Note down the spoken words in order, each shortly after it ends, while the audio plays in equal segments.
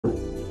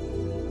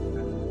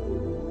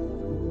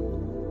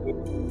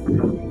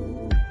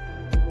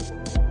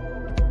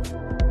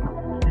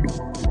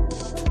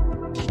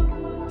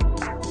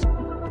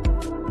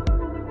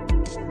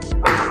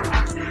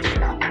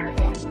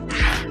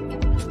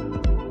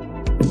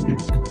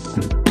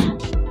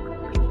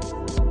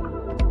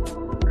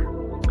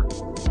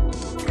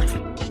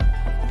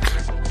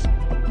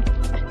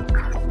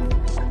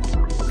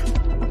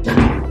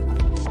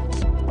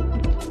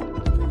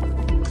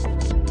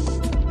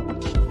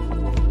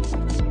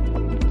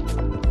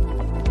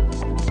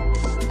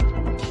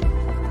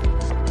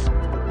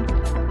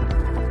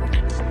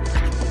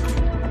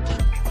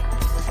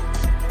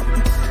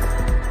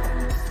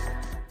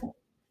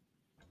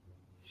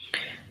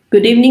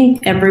Good evening,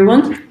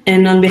 everyone.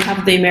 And on behalf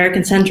of the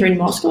American Center in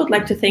Moscow, I'd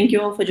like to thank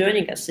you all for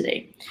joining us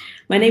today.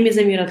 My name is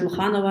Amira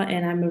Tlukhanova,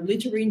 and I'm a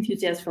literary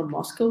enthusiast from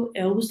Moscow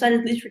who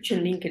studied literature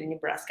in Lincoln,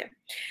 Nebraska.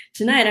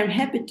 Tonight, I'm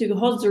happy to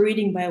host the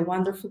reading by a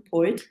wonderful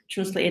poet,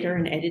 translator,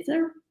 and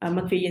editor,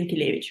 Matvei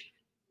Yankelevich.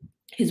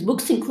 His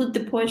books include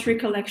the poetry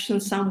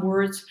collection Some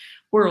Worlds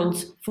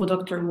for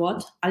Dr.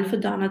 Watt, Alpha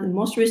Donut, and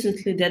most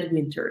recently Dead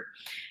Winter,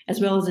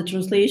 as well as the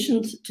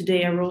translations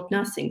Today I Wrote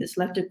Nothing, the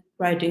selected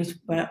writings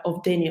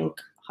of Daniil,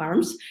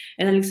 Kharms,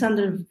 and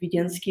Alexander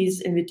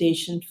Vvedensky's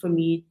Invitation for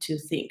Me to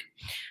Think,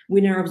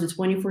 winner of the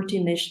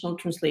 2014 National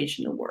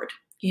Translation Award.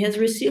 He has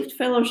received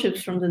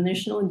fellowships from the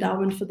National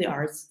Endowment for the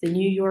Arts, the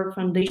New York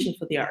Foundation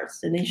for the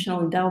Arts, the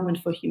National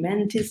Endowment for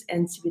Humanities,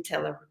 and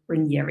Civitella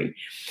Ranieri.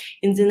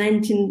 In the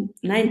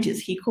 1990s,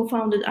 he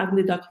co-founded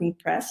Ugly Duckling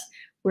Presse,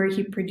 where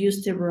he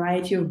produced a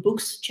variety of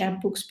books,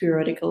 chapbooks,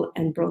 periodical,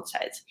 and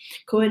broadsides,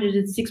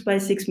 co-edited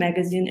 6x6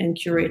 magazine, and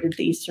curated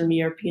the Eastern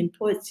European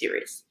Poet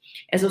Series.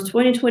 As of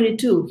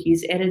 2022, he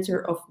is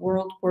editor of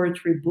World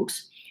Poetry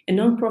Books, a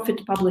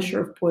nonprofit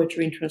publisher of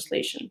poetry in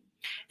translation.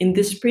 In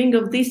the spring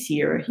of this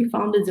year, he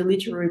founded the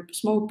literary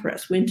small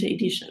press Winter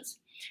Editions.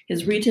 He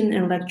has written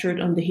and lectured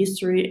on the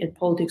history and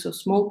politics of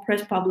small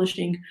press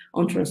publishing,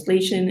 on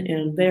translation,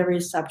 and on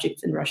various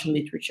subjects in Russian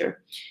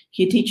literature.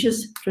 He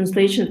teaches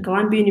translation at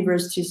Columbia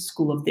University's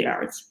School of the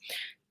Arts.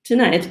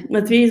 Tonight,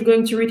 Matvei is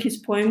going to read his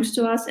poems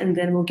to us, and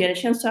then we'll get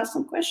a chance to ask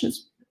some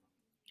questions.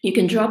 You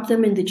can drop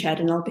them in the chat,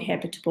 and I'll be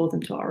happy to post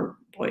them to our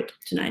poet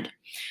tonight.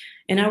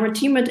 And our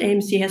team at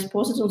AMC has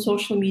posted on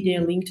social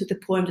media a link to the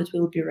poem that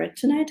will be read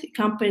tonight,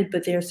 accompanied by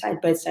their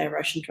side-by-side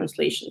Russian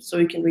translations, so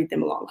you can read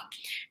them along.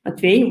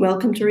 Matvei,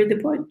 welcome to read the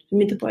poet.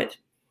 Meet the poet.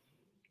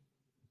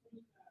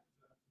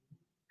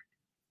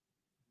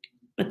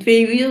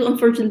 Matvei, you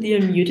unfortunately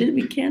are muted.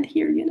 We can't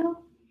hear you now.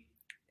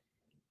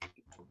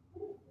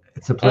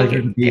 It's a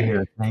pleasure to be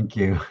here. Thank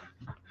you.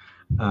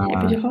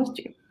 Happy to host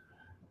you.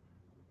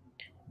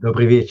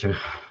 Добрый вечер.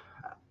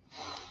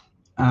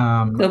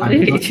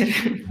 Добрый вечер.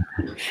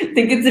 I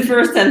think it's the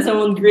first time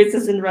someone greets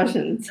us in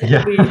Russian. So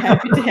yeah. We're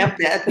happy to have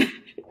that.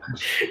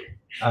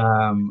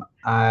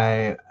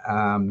 I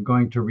am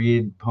going to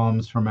read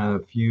poems from a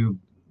few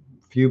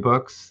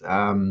books,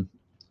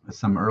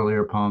 some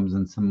earlier poems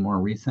and some more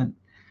recent.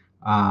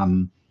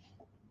 And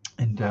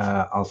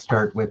I'll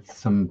start with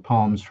some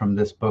poems from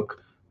this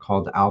book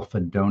called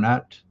Alpha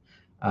Donut,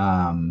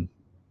 and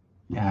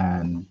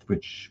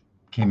which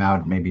came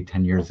out maybe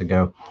 10 years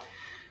ago.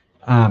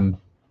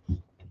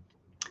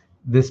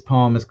 This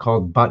poem is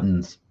called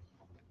Buttons.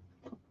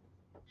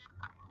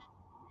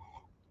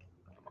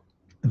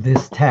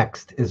 This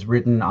text is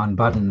written on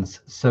buttons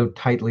so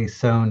tightly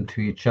sewn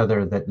to each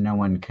other that no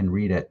one can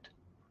read it.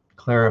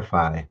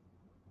 Clarify.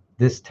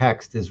 This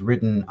text is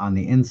written on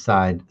the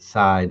inside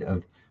side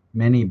of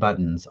many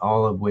buttons,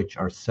 all of which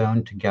are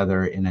sewn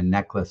together in a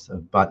necklace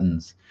of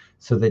buttons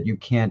so that you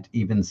can't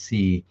even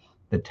see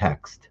the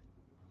text.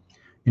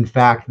 In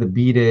fact, the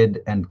beaded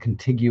and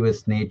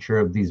contiguous nature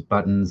of these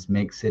buttons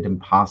makes it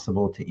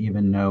impossible to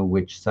even know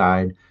which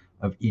side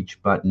of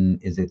each button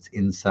is its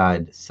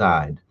inside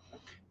side.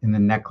 In the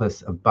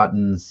necklace of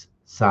buttons,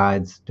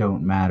 sides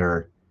don't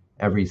matter.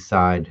 Every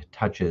side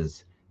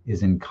touches,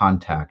 is in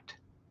contact.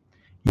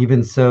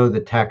 Even so,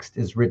 the text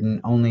is written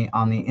only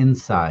on the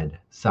inside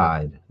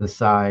side. The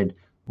side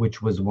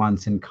which was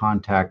once in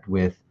contact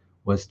with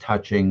was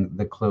touching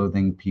the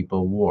clothing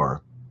people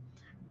wore.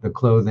 The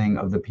clothing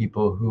of the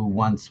people who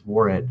once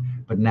wore it,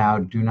 but now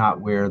do not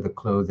wear the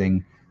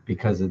clothing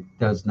because it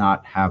does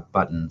not have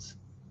buttons.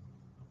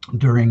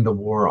 During the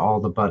war, all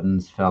the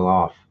buttons fell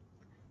off.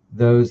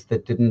 Those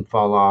that didn't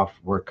fall off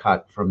were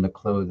cut from the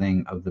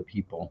clothing of the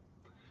people.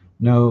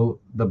 No,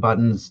 the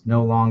buttons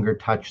no longer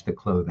touch the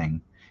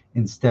clothing.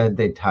 Instead,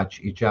 they touch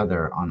each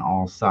other on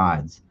all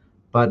sides.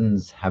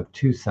 Buttons have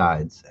two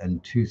sides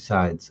and two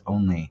sides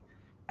only,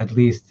 at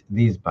least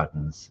these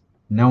buttons.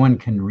 No one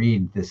can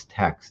read this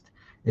text.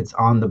 It's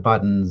on the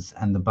buttons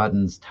and the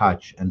buttons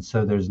touch, and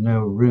so there's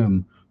no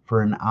room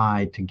for an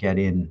eye to get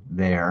in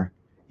there,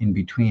 in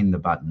between the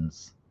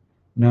buttons.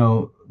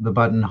 No, the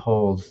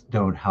buttonholes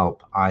don't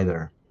help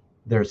either.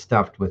 They're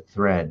stuffed with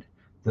thread,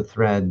 the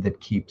thread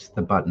that keeps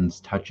the buttons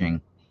touching.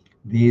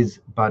 These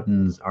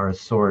buttons are a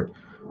sort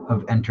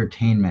of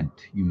entertainment,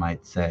 you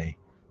might say.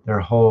 Their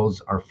holes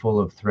are full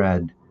of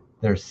thread,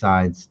 their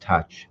sides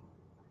touch.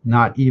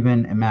 Not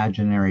even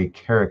imaginary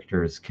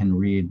characters can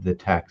read the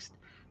text,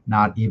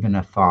 not even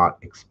a thought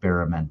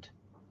experiment.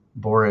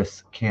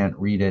 Boris can't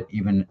read it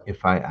even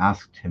if I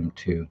asked him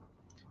to.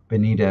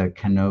 Benita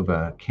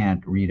Canova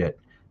can't read it,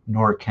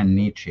 nor can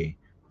Nietzsche.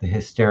 The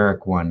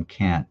hysteric one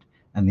can't,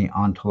 and the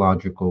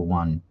ontological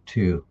one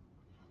too.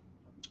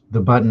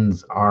 The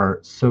buttons are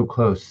so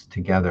close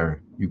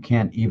together, you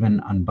can't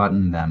even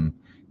unbutton them.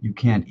 You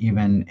can't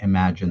even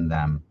imagine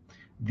them.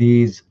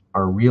 These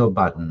are real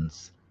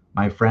buttons.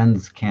 My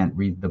friends can't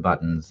read the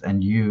buttons,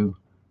 and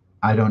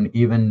I don't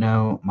even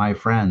know my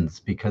friends,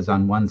 because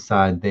on one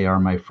side they are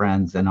my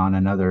friends, and on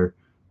another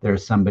they're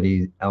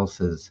somebody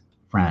else's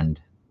friend.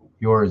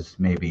 Yours,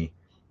 maybe.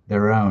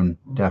 Their own,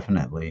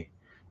 definitely.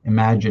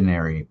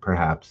 Imaginary,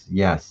 perhaps,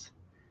 yes.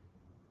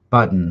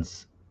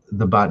 Buttons.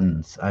 The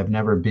buttons. I've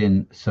never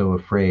been so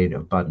afraid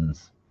of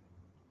buttons.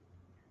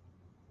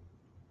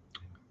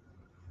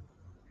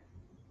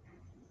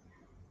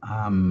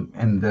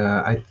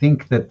 I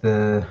think that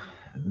the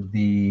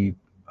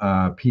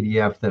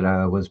PDF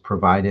that was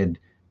provided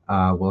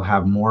will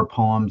have more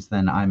poems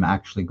than I'm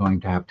actually going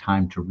to have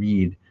time to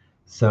read.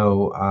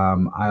 So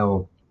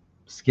I'll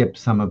skip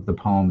some of the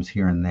poems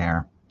here and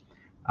there.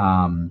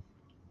 But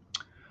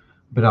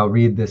I'll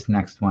read this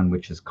next one,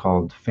 which is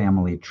called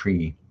Family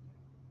Tree.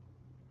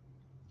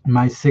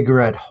 My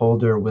cigarette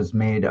holder was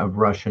made of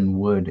Russian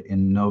wood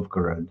in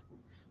Novgorod,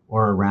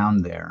 or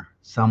around there,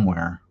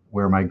 somewhere,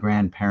 where my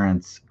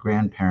grandparents'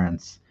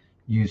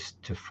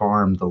 used to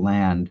farm the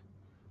land,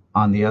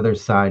 on the other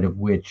side of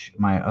which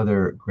my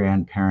other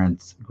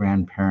grandparents'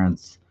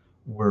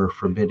 were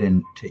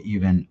forbidden to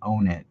even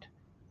own it,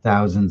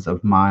 thousands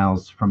of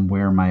miles from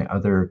where my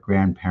other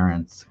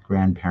grandparents'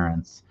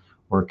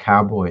 were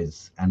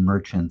cowboys and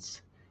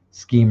merchants,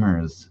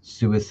 schemers,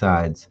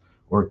 suicides,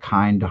 or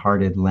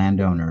kind-hearted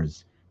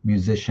landowners,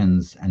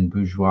 musicians and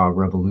bourgeois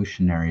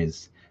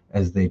revolutionaries,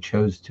 as they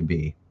chose to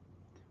be.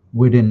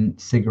 Wooden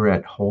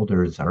cigarette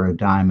holders are a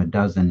dime a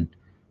dozen,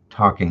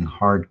 talking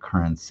hard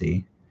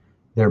currency.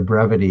 Their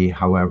brevity,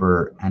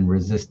 however, and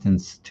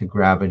resistance to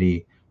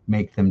gravity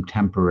make them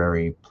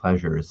temporary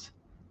pleasures.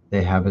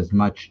 They have as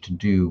much to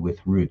do with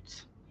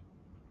roots.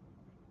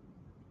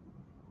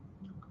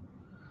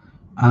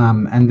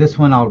 And this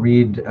one I'll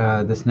read,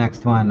 this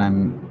next one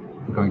I'm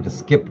going to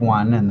skip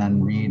one and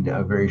then read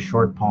a very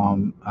short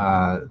poem.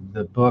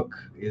 The book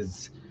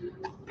is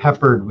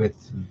peppered with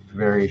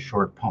very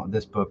short poems.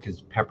 This book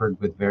is peppered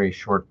with very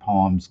short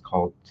poems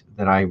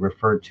that I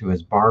refer to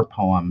as bar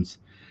poems.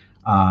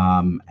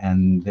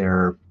 And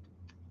they're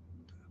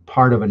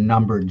part of a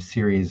numbered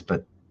series,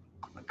 but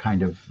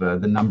kind of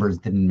the numbers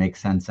didn't make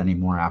sense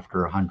anymore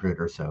after 100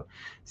 or so.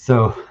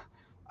 So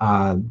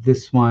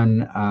this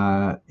one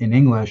in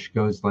English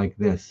goes like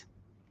this.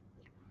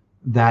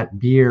 That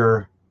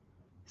beer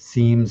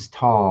seems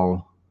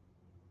tall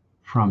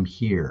from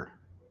here.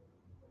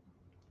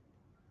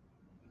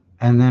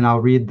 And then I'll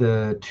read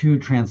the two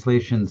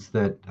translations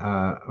that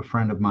a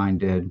friend of mine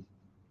did,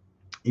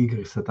 Igor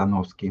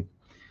Satanovsky.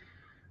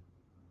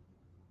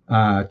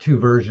 Two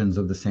versions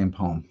of the same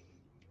poem.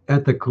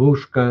 Эта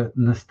кружка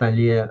на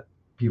столе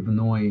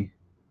пивной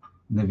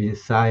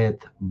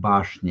нависает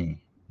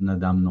башней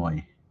надо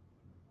мной.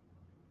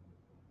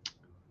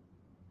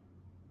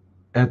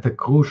 Эта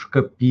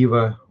кружка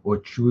пива, о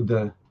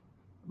чудо,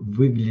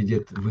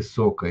 выглядит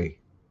высокой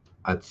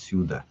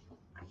отсюда.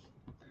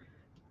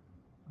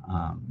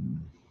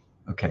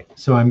 Okay,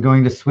 so I'm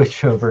going to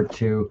switch over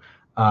to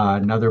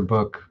another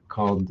book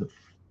called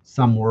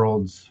Some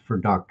Worlds for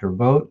Dr.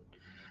 Vogt.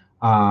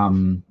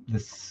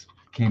 This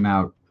came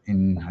out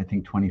in, I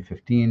think,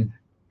 2015.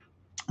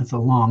 It's a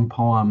long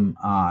poem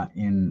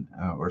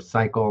or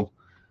cycle,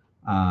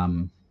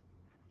 and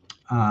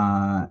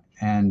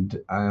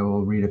I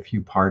will read a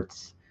few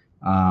parts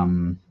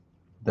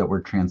that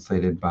were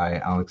translated by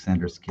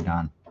Alexander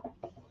Vvedensky.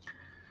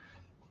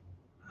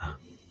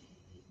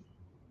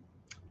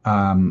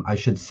 I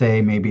should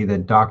say maybe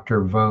that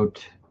Dr.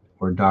 Vogt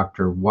or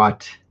Dr.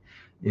 What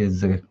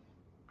is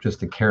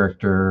just a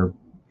character,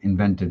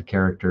 invented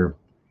character,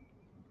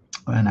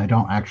 and I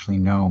don't actually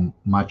know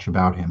much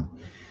about him.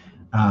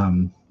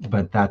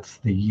 But that's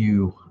the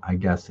you, I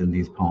guess, in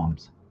these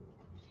poems.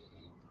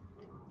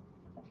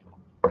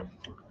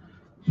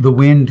 The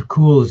wind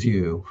cools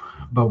you,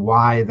 but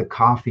why the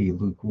coffee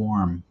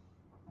lukewarm?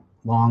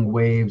 Long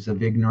waves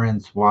of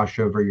ignorance wash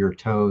over your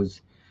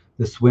toes.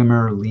 The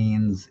swimmer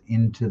leans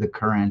into the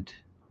current,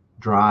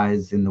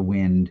 dries in the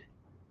wind.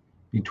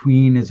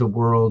 Between is a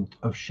world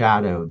of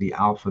shadow. The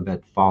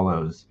alphabet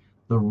follows,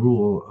 the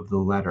rule of the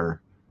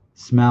letter.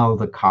 Smell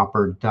the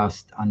copper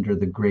dust under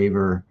the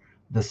graver,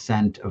 the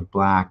scent of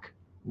black,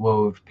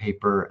 wove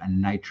paper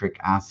and nitric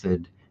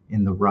acid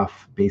in the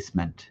rough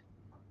basement.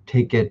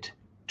 Take it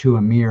to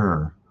a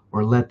mirror,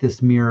 or let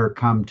this mirror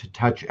come to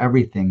touch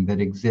everything that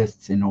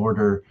exists in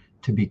order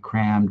to be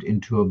crammed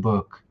into a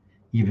book,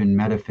 even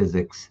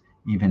metaphysics,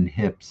 even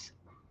hips.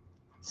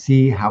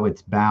 See how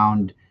it's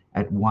bound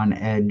at one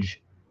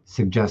edge,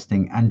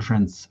 suggesting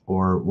entrance,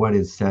 or what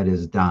is said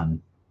is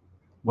done.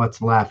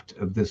 What's left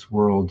of this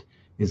world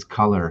is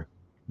color.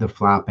 the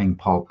flapping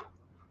pulp,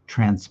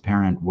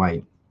 transparent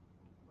white.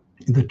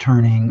 The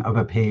turning of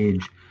a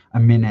page, a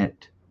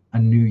minute, a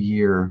new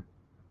year.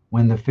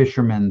 When the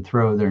fishermen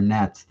throw their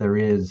nets, there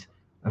is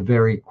a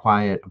very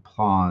quiet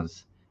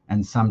applause,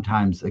 and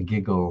sometimes a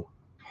giggle,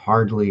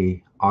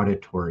 hardly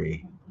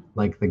auditory,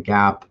 like the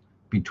gap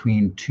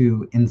between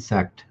two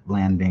insect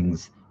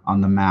landings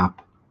on the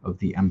map of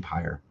the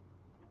empire.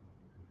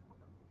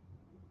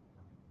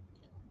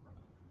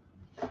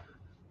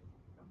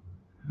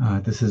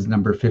 This is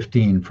number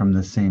 15 from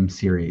the same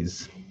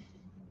series.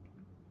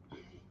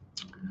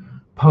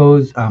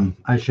 Poe's,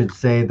 I should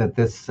say that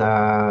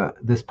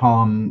this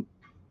poem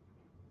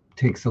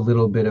takes a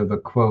little bit of a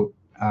quote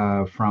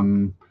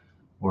from,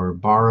 or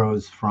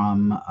borrows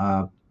from,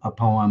 a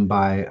poem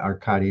by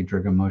Arkady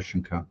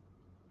Dragomoshenko.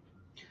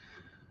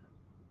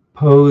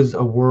 Pose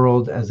a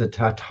world as a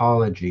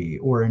tautology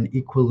or an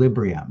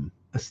equilibrium,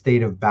 a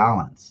state of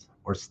balance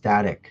or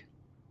static,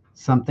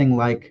 something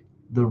like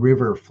the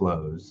river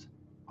flows,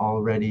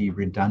 already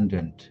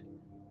redundant.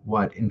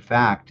 What, in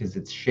fact, is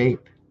its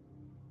shape?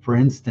 For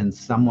instance,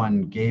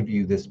 someone gave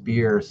you this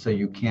beer so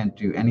you can't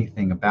do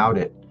anything about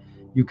it.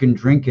 You can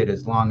drink it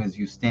as long as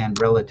you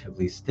stand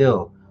relatively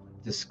still,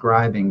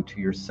 describing to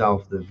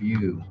yourself the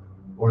view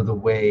or the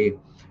way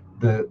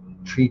the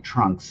tree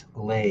trunks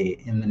lay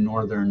in the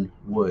northern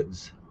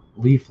woods,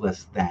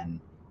 leafless then,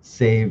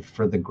 save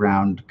for the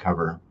ground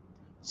cover,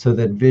 so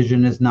that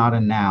vision is not a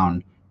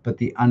noun, but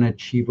the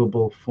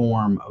unachievable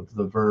form of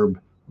the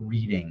verb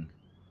reading,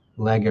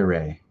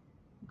 legere.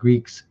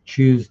 Greeks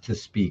choose to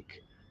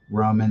speak,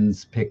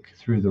 Romans pick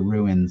through the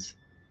ruins.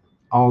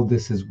 All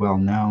this is well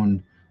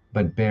known,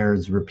 but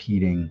bears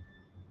repeating.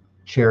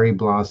 Cherry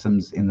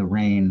blossoms in the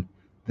rain,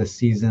 the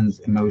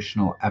season's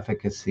emotional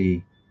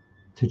efficacy,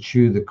 to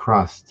chew the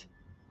crust,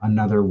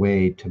 another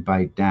way to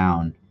bite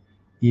down.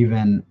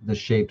 Even the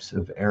shapes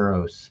of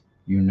Eros,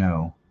 you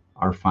know,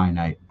 are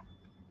finite.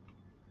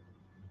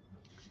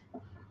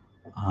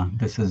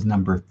 This is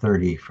number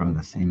 30 from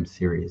the same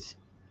series.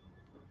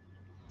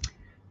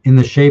 In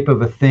the shape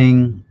of a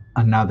thing,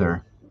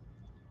 another.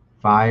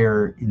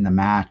 Fire in the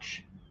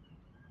match.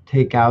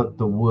 Take out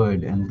the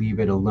wood and leave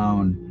it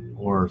alone,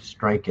 or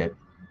strike it.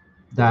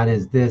 That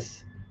is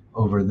this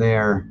over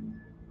there,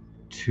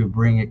 to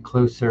bring it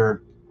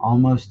closer,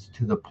 almost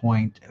to the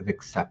point of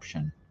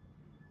exception.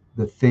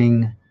 The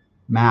thing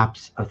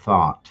maps a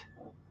thought,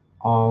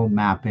 all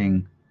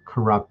mapping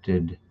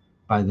corrupted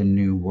by the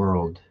new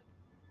world.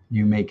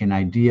 You make an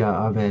idea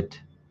of it,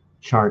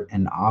 chart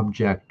an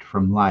object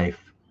from life,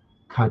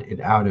 cut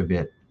it out of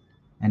it,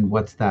 and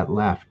what's that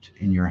left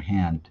in your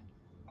hand?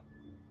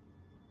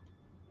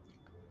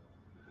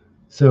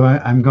 So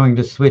I'm going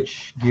to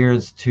switch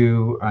gears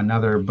to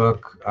another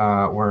book,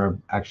 or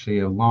actually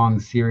a long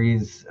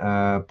series,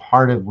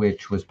 part of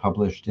which was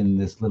published in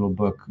this little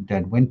book,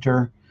 Dead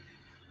Winter,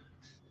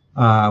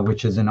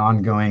 which is an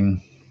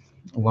ongoing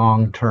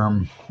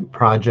long-term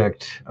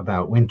project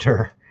about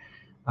winter.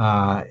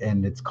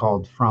 And it's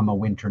called From a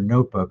Winter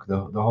Notebook.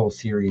 The whole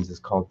series is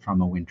called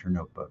From a Winter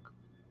Notebook.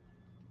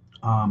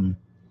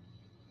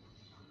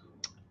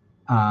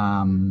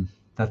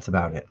 That's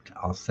about it.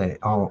 I'll say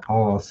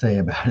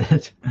about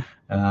it.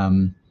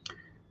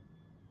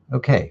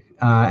 Okay,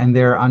 and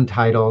there are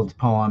untitled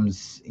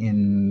poems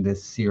in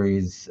this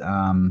series,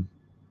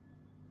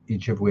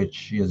 each of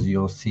which, as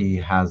you'll see,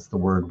 has the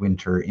word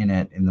winter in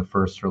it in the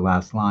first or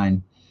last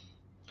line.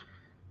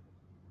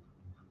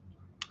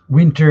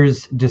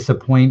 Winter's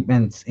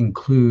disappointments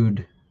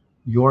include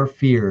your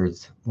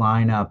fears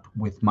line up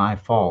with my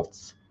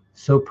faults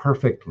so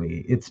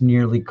perfectly it's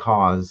nearly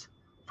cause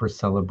for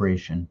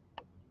celebration.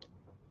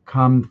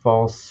 Come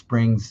false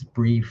spring's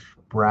brief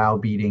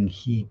browbeating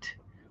heat,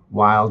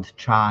 wild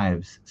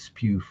chives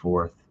spew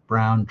forth,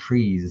 brown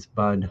trees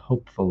bud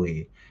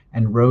hopefully,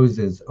 and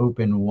roses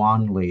open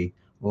wanly,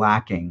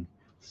 lacking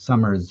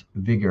summer's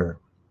vigor.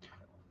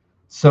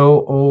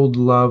 So old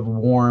love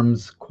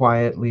warms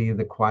quietly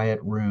the quiet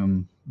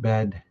room,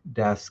 bed,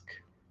 desk,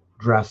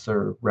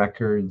 dresser,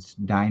 records,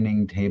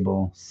 dining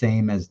table,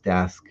 same as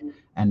desk,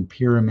 and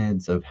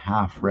pyramids of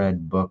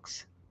half-read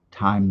books,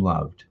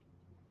 time-loved.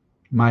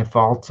 My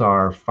faults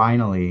are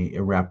finally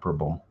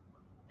irreparable.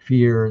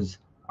 Fears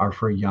are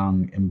for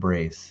young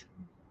embrace.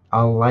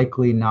 I'll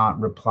likely not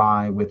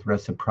reply with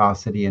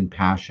reciprocity and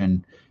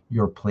passion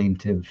your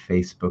plaintive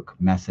Facebook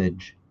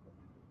message.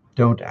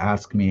 Don't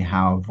ask me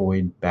how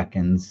void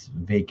beckons,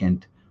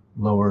 vacant,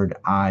 lowered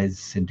eyes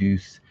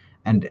seduce,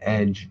 and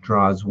edge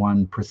draws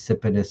one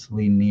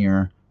precipitously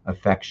near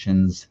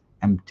affection's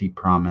empty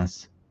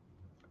promise.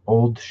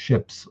 Old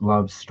ships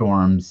love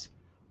storms,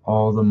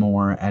 all the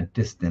more at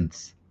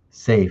distance,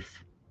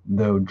 safe,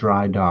 though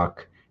dry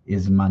dock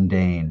is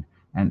mundane,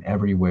 and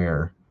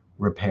everywhere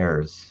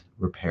repairs,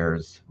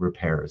 repairs,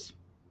 repairs.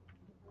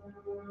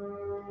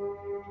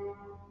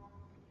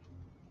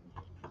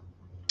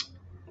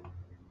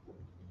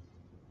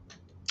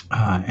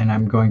 And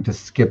I'm going to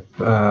skip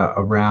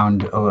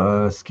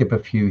skip a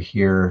few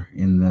here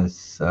in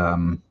this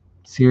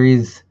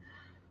series.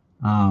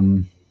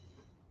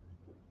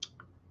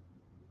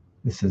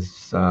 This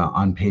is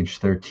on page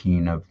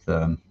 13 of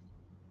the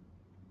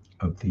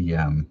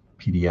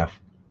PDF.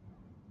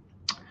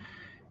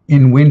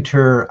 In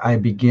winter, I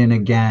begin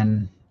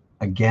again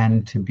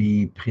to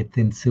be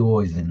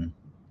pretentiosen,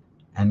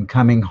 and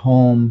coming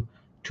home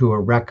to a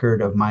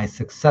record of my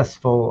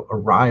successful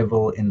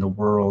arrival in the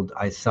world,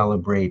 I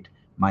celebrate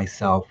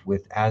myself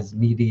with as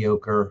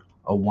mediocre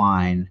a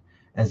wine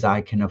as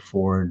I can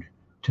afford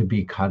to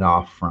be cut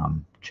off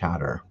from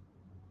chatter.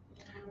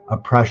 A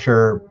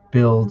pressure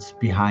builds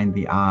behind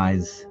the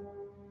eyes.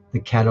 The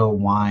kettle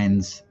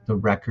whines, the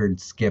record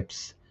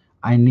skips.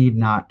 I need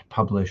not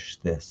publish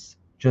this.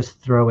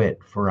 Just throw it,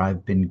 for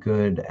I've been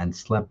good and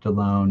slept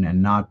alone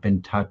and not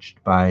been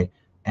touched by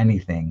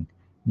anything,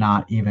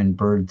 not even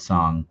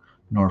birdsong,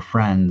 nor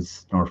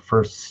friends, nor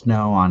first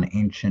snow on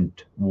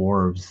ancient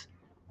wharves,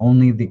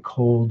 only the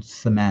cold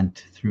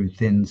cement through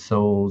thin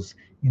soles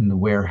in the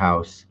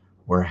warehouse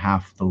where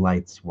half the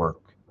lights work.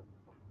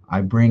 I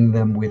bring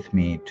them with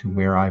me to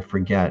where I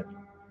forget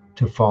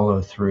to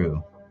follow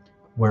through,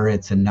 where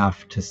it's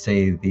enough to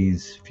say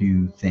these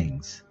few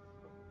things.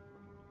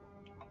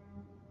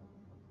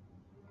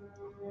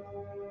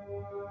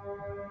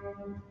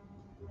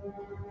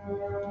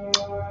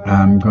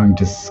 I'm going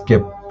to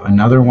skip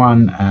another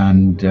one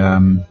and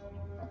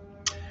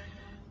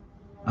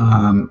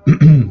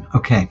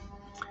okay.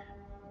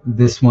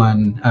 This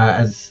one,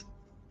 as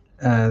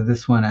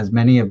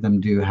many of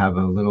them do, have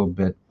a little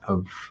bit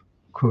of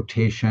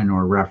quotation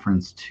or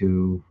reference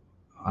to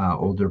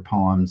older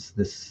poems.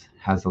 This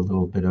has a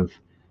little bit of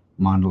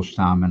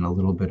Mandelstam and a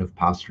little bit of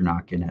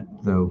Pasternak in it,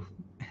 though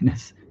in a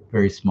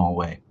very small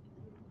way.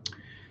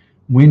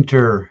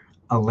 Winter,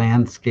 a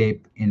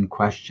landscape in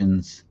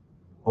questions,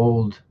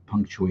 old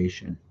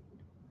punctuation.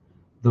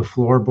 The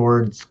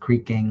floorboards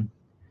creaking,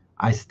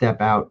 I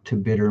step out to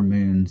bitter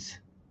moons.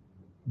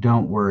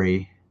 Don't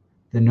worry,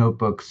 the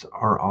notebooks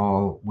are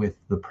all with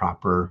the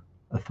proper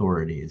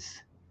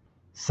authorities.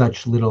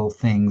 Such little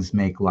things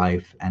make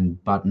life,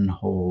 and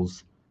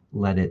buttonholes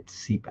let it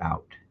seep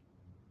out.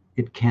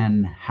 It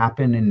can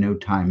happen in no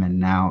time, and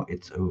now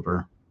it's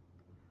over.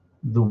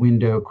 The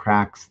window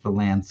cracks the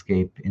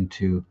landscape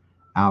into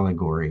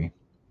allegory.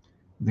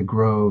 The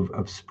grove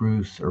of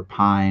spruce or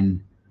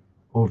pine,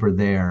 over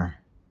there,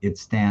 it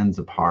stands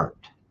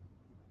apart.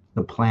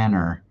 The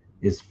planner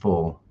is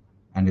full,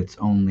 and it's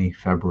only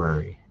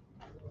February.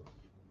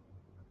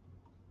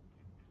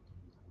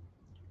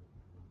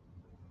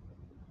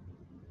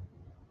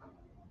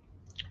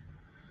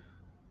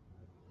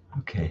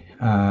 Okay,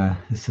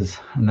 this is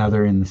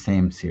another in the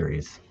same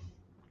series.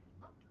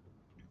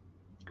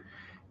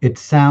 It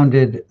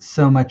sounded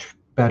so much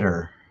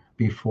better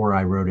before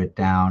I wrote it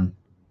down.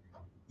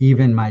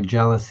 Even my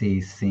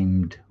jealousy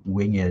seemed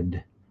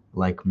winged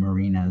like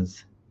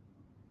Marina's.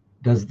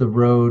 Does the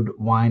road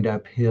wind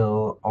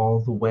uphill all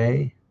the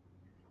way?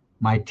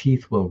 My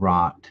teeth will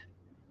rot,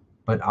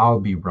 but I'll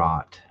be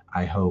rot,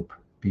 I hope,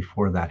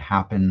 before that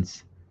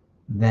happens.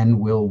 Then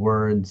will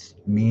words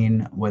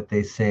mean what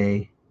they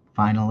say,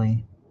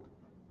 finally?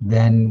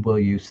 Then will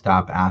you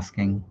stop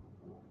asking?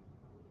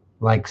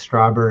 Like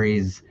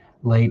strawberries,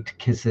 late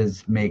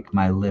kisses make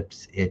my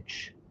lips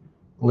itch.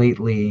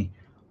 Lately,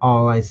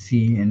 all I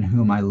see in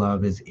whom I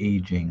love is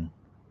aging.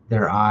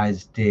 Their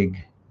eyes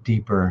dig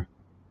deeper,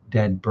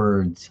 dead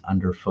birds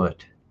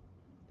underfoot.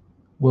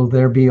 Will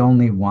there be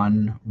only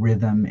one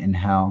rhythm in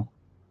hell?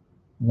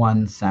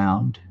 One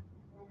sound?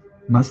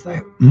 Must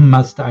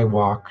I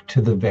walk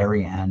to the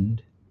very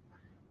end?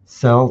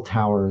 Cell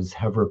towers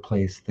have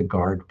replaced the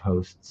guard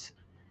posts.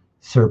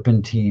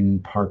 Serpentine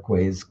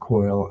parkways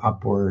coil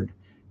upward,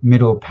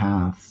 middle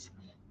paths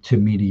to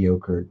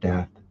mediocre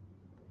death.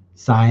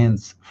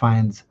 Science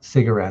finds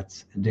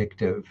cigarettes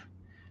addictive.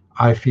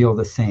 I feel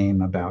the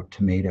same about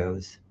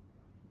tomatoes.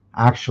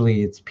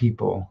 Actually, it's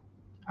people,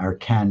 our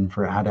ken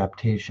for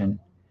adaptation.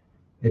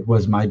 It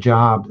was my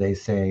job, they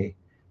say.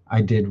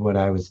 I did what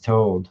I was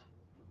told.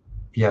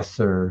 Yes,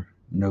 sir.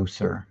 No,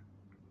 sir.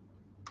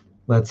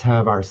 Let's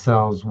have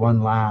ourselves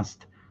one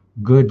last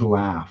good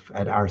laugh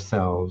at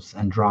ourselves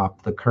and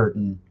drop the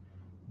curtain.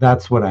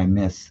 That's what I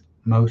miss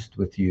most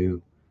with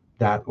you,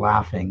 that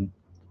laughing.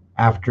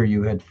 After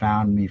you had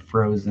found me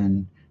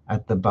frozen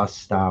at the bus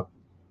stop,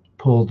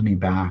 pulled me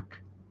back,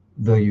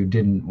 though you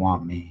didn't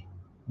want me,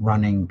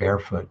 running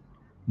barefoot,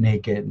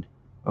 naked,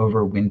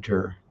 over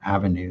winter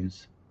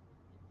avenues.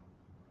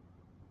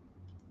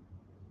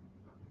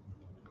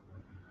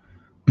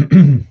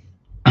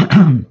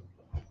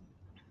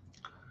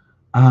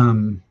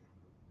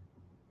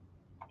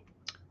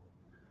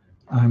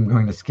 I'm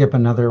going to skip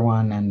another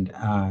one, and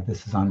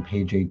this is on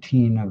page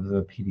 18 of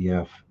the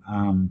PDF.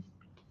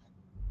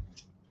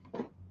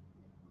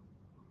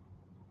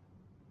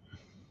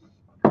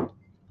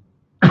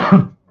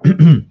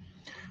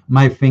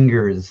 My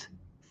fingers,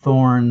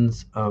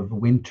 thorns of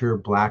winter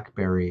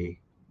blackberry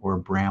or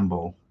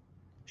bramble.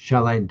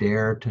 Shall I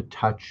dare to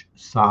touch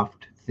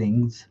soft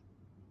things?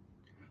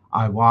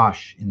 I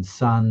wash in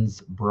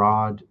sun's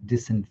broad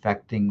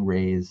disinfecting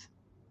rays.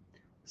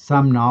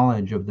 Some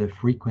knowledge of the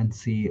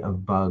frequency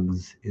of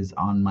bugs is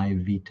on my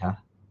vita.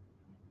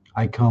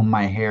 I comb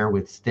my hair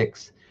with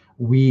sticks.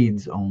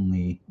 Weeds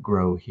only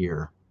grow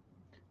here.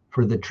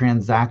 For the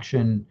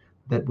transaction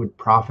that would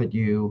profit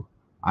you,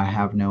 I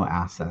have no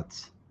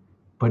assets.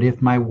 But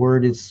if my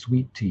word is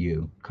sweet to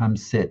you, come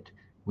sit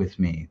with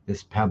me.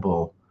 This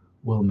pebble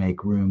will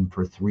make room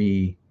for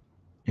three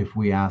if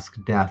we ask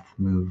death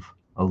move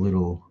a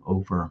little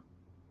over.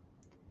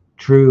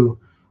 True,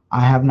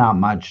 I have not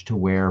much to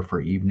wear for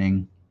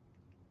evening,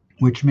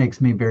 which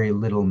makes me very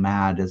little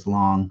mad as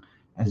long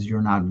as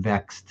you're not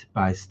vexed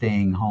by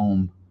staying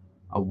home,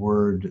 a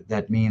word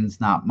that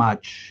means not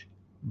much,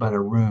 but a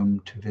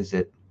room to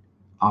visit,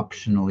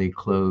 optionally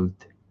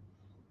clothed.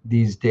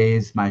 These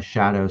days my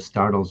shadow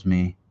startles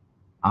me,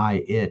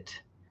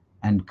 it,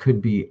 and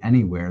could be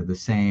anywhere the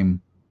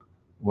same,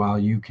 while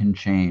you can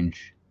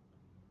change.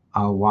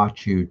 I'll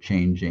watch you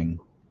changing,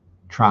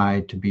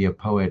 try to be a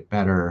poet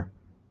better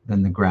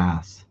than the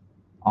grass,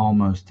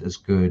 almost as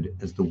good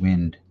as the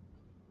wind.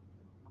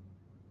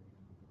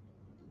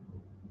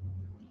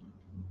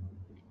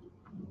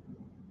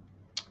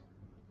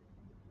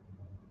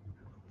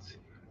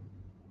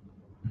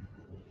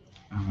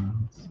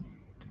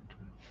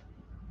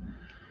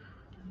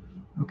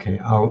 Okay,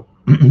 I'll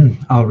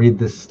I'll read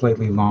this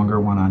slightly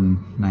longer one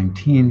on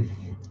 19.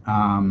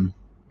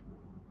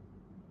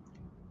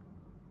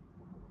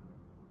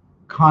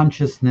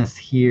 Consciousness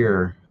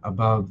here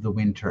above the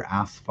winter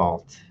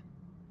asphalt.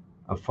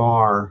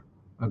 Afar,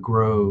 a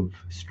grove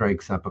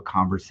strikes up a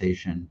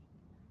conversation.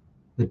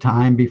 The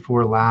time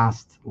before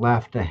last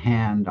left a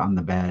hand on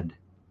the bed.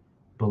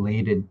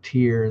 Belated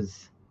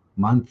tears,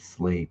 months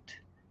late,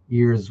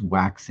 ears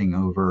waxing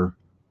over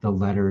the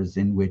letters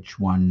in which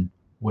one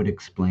would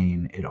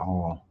explain it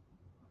all.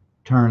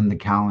 Turn the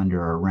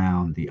calendar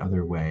around the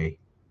other way.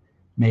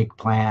 Make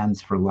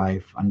plans for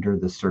life under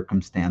the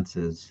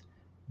circumstances.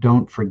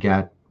 Don't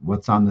forget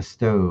what's on the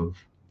stove,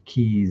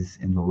 keys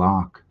in the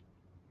lock.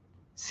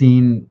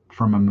 Scene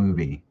from a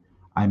movie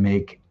I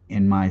make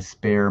in my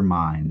spare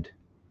mind.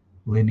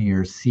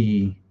 Linear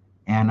sea,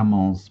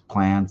 animals,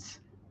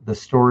 plants, the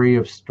story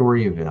of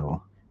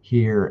Storyville,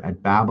 here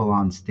at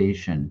Babylon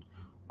Station,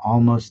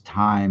 almost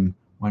time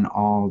when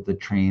all the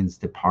trains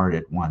depart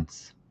at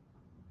once.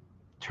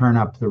 Turn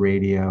up the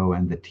radio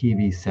and the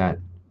TV set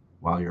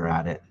while you're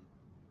at it.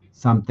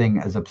 Something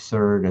as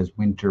absurd as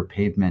winter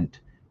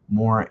pavement,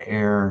 more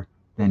air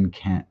than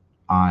can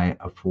I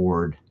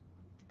afford.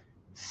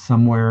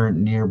 Somewhere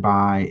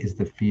nearby is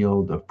the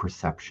field of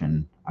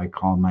perception I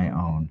call my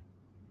own,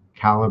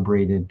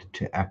 calibrated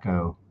to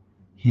echo,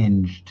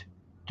 hinged,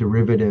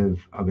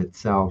 derivative of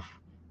itself,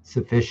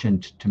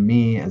 sufficient to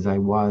me as I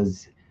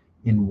was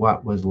in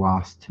what was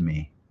lost to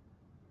me.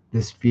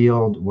 This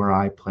field where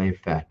I play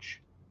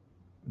fetch.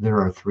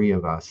 There are three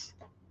of us,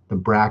 the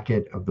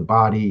bracket of the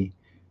body,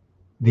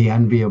 the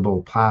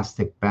enviable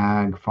plastic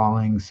bag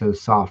falling so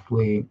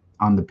softly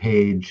on the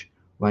page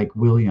like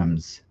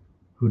Williams,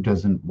 who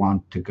doesn't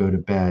want to go to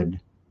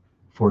bed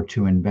for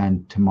to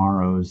invent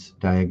tomorrow's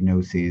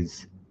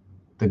diagnoses,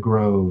 the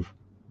grove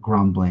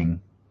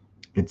grumbling,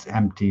 its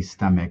empty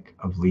stomach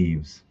of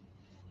leaves.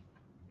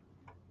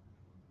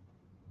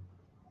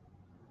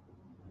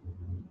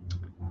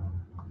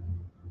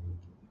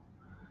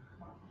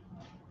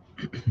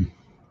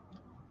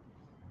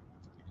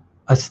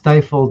 A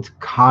stifled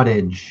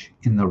cottage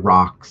in the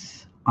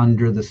rocks,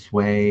 under the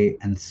sway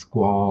and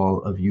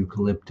squall of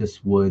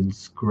eucalyptus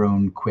woods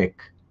grown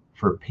quick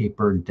for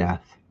paper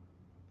death.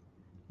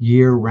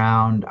 Year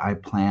round I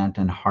plant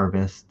and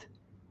harvest,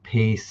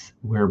 pace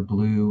where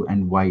blue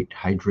and white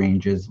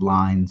hydrangeas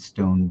line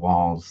stone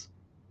walls,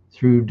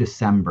 through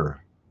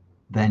December,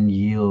 then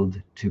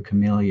yield to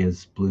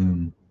camellias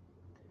bloom.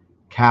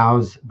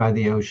 Cows by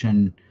the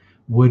ocean,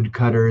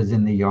 woodcutters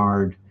in the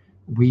yard,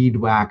 weed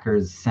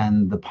whackers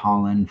send the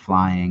pollen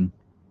flying.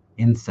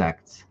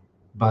 Insects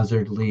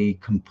buzzardly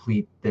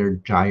complete their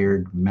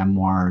gyred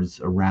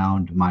memoirs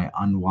around my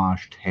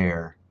unwashed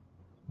hair.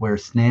 Where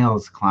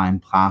snails climb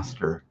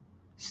plaster,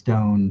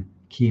 stone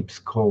keeps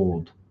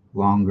cold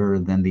longer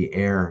than the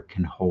air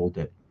can hold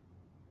it.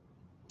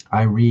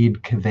 I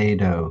read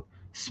Quevedo,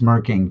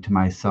 smirking to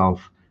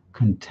myself,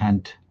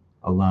 content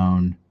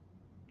alone.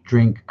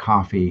 Drink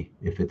coffee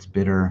if it's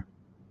bitter.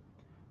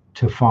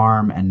 To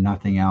farm and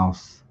nothing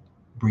else.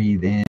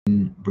 Breathe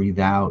in, breathe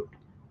out,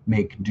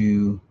 make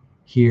do,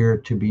 here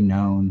to be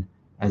known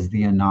as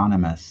the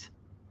anonymous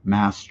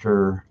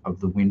master of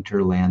the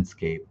winter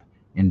landscape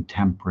in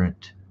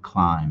temperate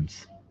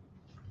climes.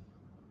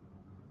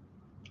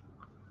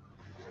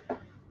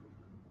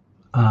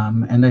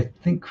 And I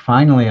think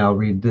finally I'll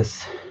read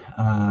this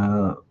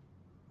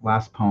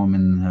last poem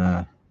in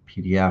the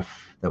PDF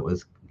that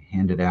was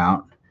handed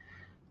out.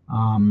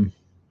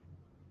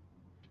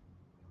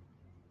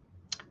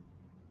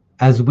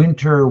 As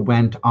winter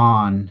went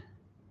on,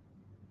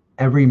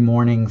 every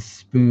morning's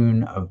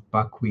spoon of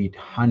buckwheat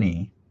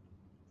honey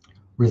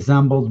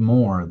resembled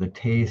more the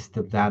taste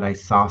of that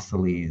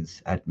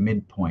isosceles at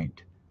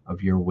midpoint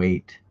of your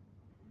weight.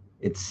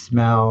 Its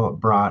smell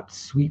brought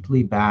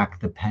sweetly back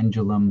the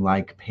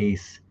pendulum-like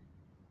pace,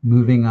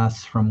 moving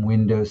us from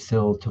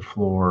windowsill to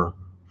floor,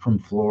 from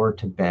floor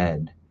to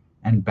bed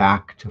and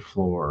back to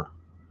floor,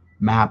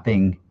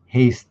 mapping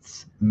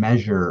haste's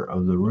measure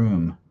of the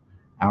room,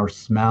 our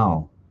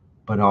smell,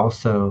 but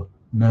also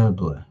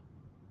meuble,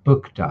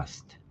 book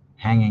dust,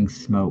 hanging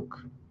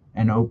smoke,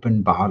 an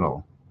open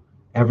bottle,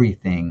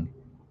 everything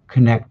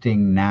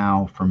connecting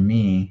now for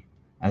me,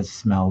 as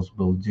smells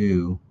will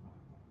do,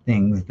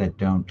 things that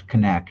don't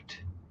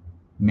connect,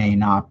 may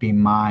not be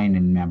mine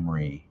in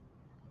memory,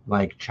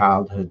 like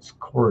childhood's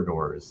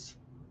corridors,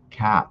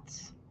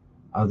 cats,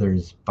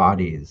 others'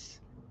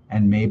 bodies,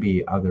 and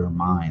maybe other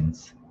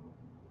minds.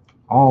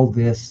 All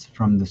this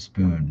from the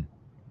spoon,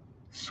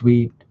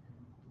 sweet,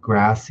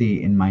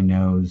 grassy in my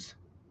nose,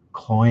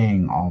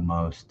 cloying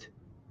almost,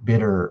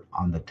 bitter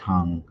on the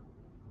tongue,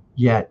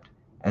 yet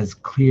as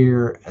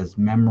clear as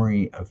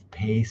memory of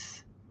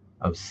pace,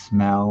 of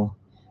smell,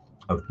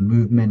 of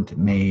movement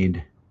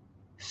made.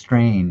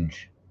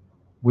 Strange,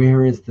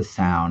 where is the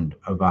sound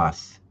of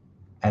us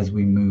as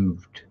we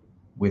moved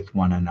with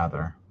one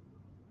another?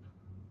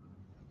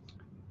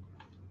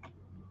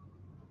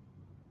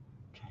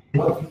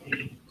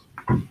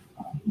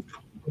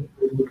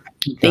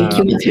 Thank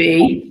you,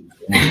 Matvei.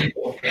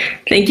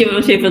 Thank you,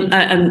 Matvei.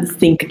 I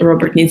think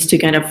Robert needs to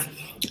kind of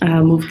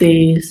move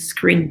the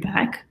screen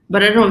back,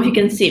 but I don't know if you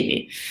can see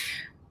me.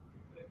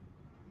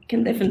 You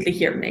can definitely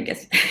hear me, I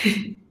guess.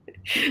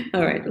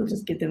 All right, we'll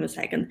just give them a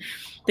second.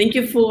 Thank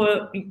you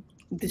for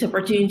this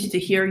opportunity to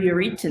hear you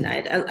read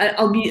tonight.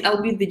 I'll be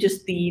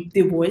just the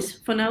voice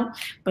for now,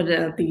 but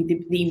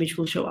the image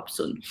will show up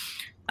soon.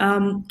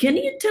 Can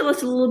you tell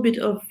us a little bit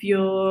about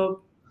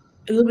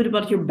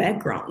your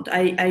background?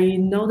 I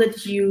know that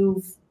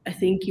I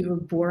think you were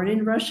born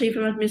in Russia, if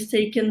I'm not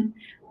mistaken,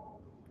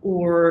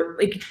 or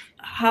like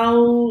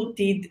how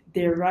did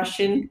the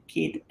Russian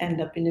kid end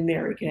up in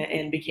America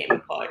and became a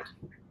poet?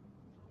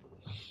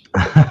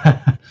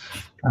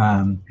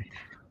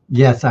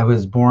 Yes, I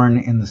was born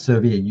in the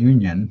Soviet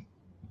Union,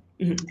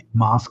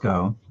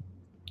 Moscow,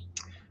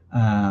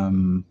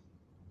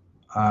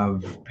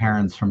 of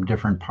parents from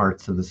different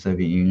parts of the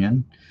Soviet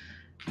Union.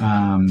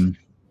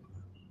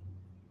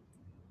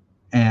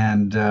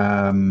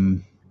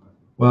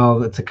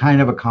 Well, it's a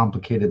kind of a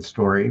complicated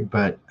story,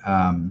 but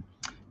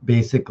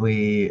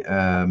basically,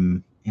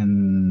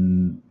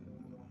 in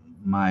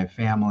my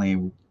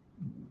family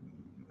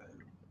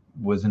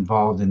was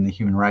involved in the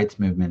human rights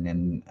movement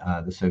in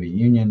the Soviet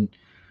Union,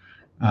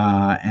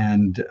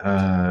 and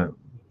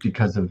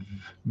because of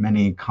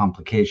many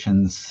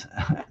complications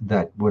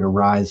that would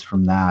arise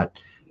from that,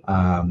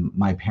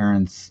 my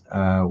parents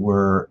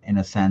were, in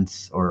a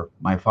sense, or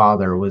my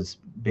father was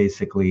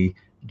basically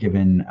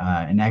given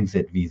an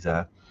exit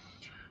visa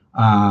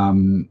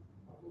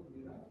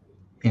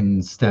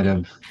instead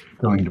of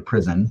going to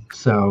prison.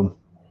 So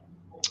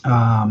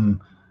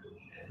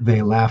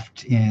they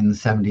left in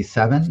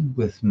 '77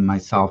 with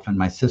myself and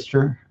my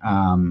sister.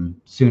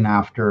 Soon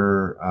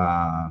after,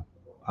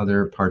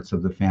 other parts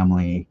of the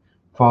family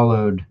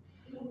followed.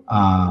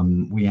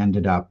 We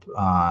ended up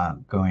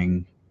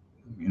going,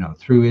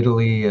 through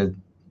Italy.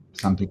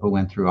 Some people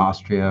went through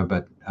Austria,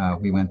 but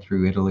we went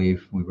through Italy.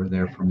 We were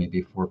there for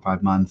maybe 4 or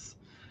 5 months.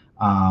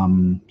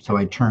 So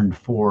I turned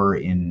 4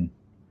 in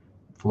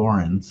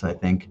Florence, I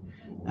think.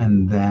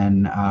 And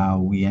then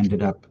we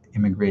ended up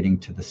immigrating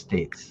to the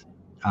States.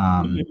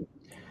 I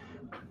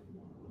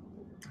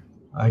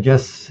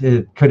guess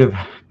it could have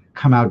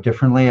come out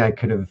differently. I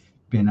could have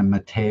been a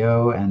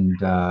Matteo and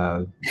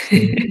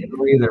stayed in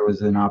Italy. There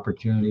was an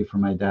opportunity for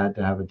my dad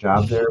to have a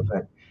job there,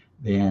 but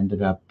they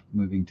ended up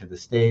moving to the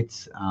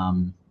States.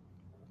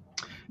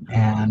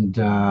 And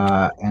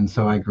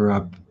so I grew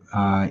up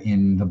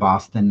in the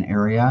Boston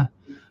area,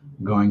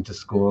 going to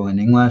school in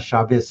English,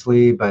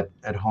 obviously, but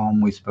at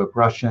home we spoke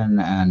Russian,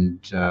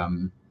 and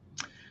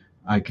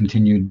I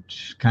continued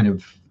kind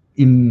of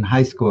in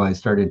high school. I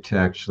started to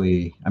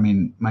actually,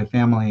 my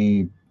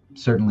family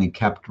certainly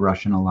kept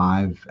Russian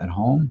alive at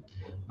home.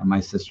 My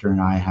sister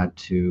and I had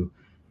to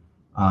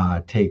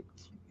take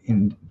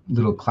in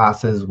little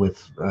classes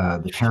with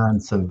the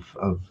parents of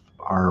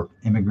our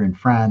immigrant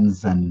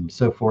friends and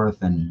so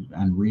forth, and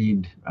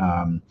read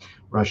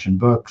Russian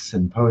books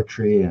and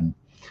poetry, and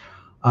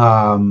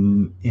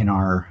in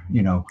our,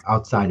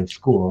 outside of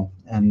school.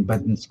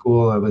 But in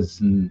school, I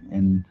was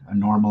in a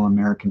normal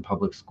American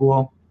public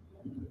school.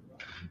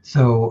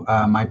 So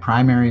my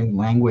primary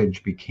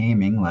language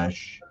became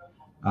English.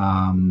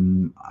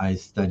 I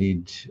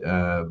studied,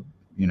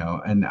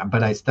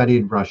 but I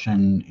studied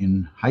Russian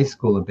in high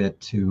school a bit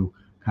to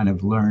kind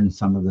of learn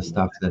some of the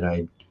stuff that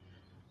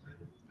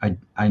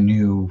I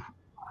knew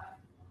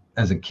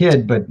as a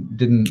kid, but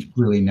didn't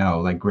really know,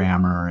 like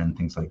grammar and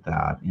things like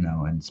that,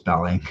 and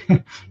spelling.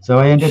 So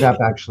I ended up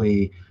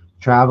actually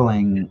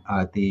traveling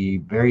at the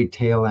very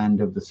tail end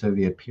of the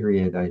Soviet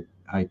period.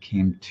 I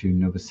came to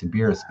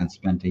Novosibirsk and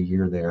spent a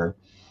year there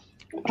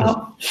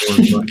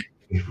just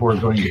before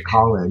going to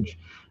college.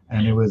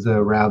 And it was a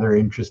rather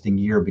interesting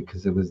year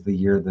because it was the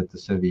year that the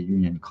Soviet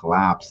Union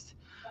collapsed.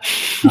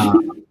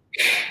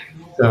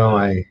 So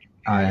I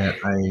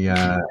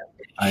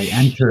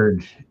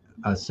entered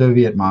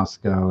Soviet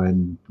Moscow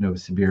and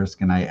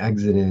Novosibirsk, and I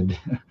exited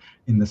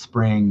in the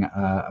spring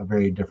a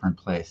very different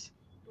place.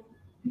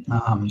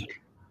 And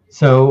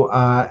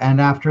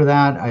after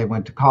that, I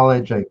went to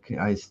college. I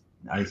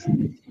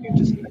continued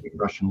to study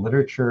Russian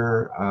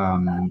literature,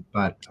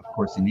 but of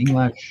course in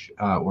English,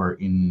 or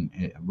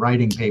in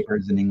writing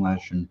papers in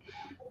English, and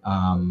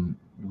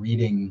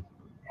reading.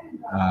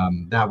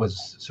 That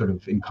was sort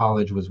of in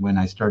college was when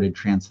I started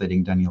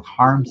translating Daniil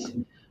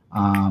Kharms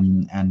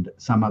and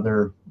some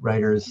other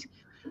writers.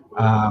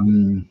 That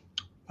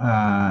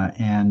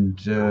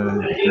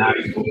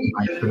became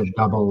my sort of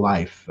double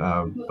life,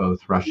 both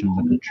Russian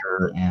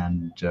literature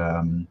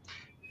and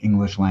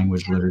English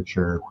language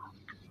literature.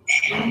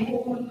 I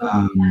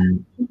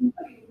don't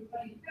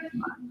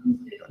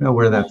know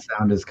where that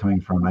sound is coming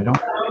from. I don't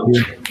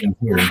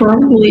hear.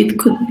 Probably it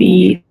could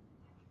be.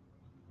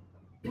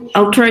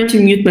 I'll try to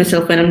mute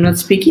myself when I'm not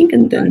speaking,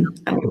 and then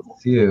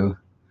it's you.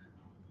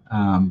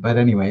 But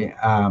anyway,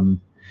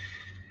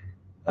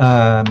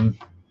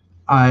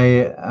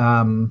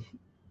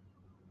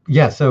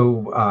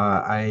 so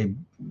I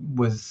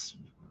was,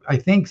 I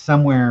think,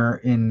 somewhere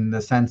in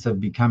the sense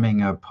of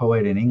becoming a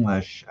poet in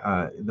English.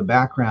 The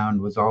background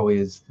was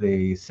always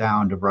the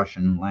sound of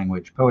Russian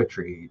language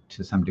poetry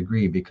to some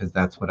degree, because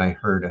that's what I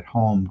heard at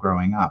home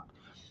growing up.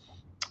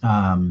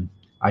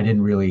 I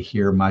didn't really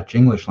hear much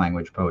English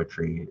language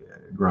poetry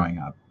growing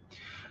up,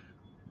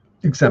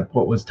 except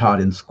what was taught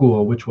in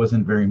school, which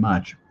wasn't very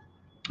much.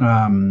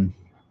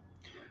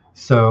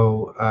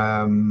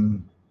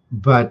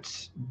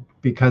 But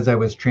because I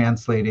was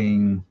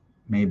translating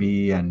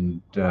maybe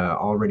and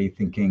already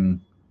thinking,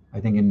 I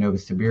think in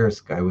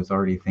Novosibirsk, I was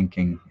already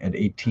thinking at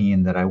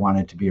 18 that I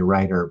wanted to be a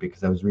writer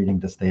because I was reading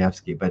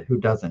Dostoevsky, but who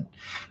doesn't?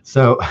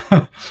 So,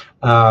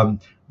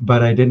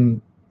 but I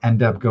didn't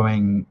end up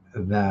going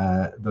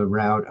the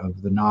route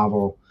of the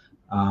novel,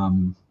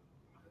 the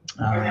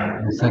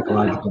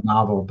psychological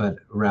novel, but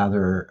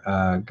rather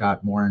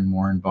got more and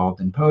more involved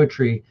in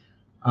poetry.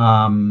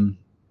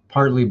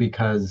 Partly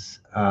because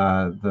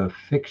the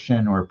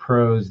fiction or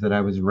prose that I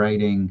was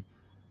writing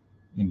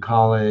in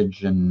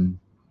college and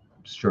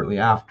shortly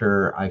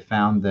after, I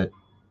found that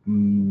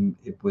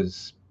it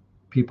was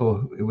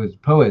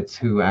poets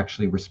who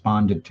actually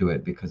responded to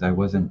it, because I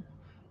wasn't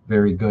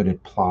very good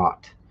at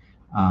plot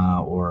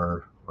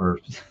or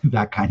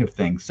that kind of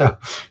thing. So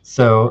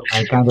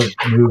I kind of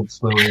moved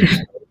slowly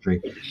into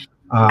poetry.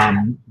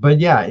 But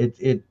yeah,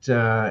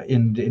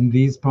 in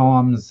these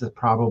poems,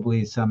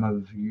 probably some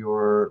of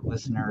your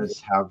listeners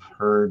have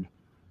heard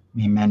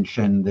me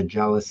mention the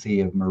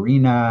jealousy of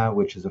Marina,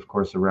 which is of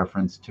course a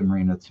reference to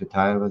Marina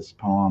Tsvetaeva's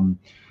poem,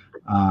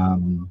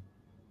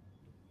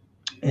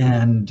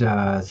 and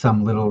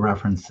some little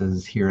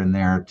references here and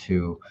there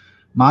to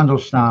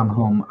Mandelstam,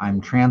 whom I'm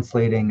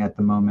translating at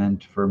the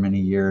moment for many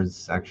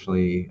years,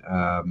 actually,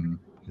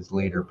 his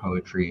later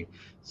poetry.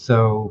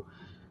 So,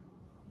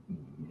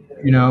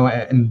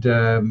 and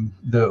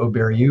the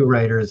Auberyu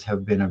writers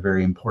have been a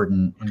very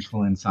important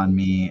influence on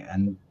me,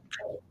 and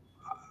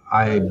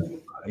I,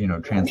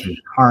 translated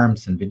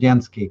Kharms and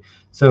Vvedensky.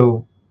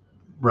 So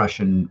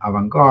Russian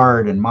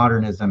avant-garde and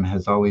modernism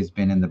has always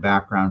been in the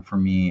background for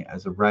me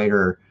as a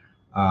writer,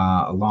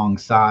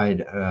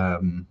 alongside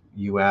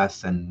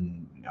U.S.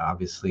 and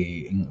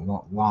obviously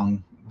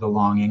the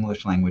long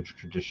English language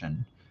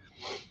tradition.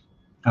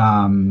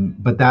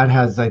 But that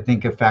has, I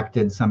think,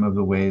 affected some of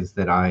the ways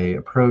that I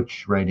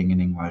approach writing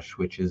in English,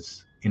 which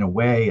is in a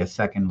way a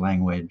second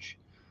language,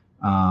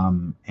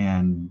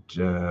 and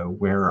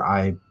where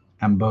I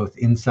am both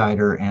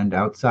insider and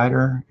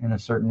outsider in a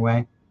certain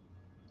way.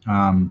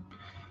 I'm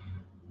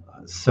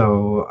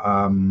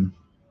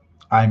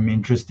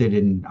interested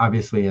in,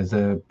 obviously, as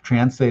a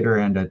translator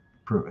and a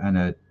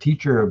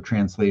teacher of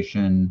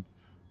translation,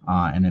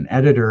 and an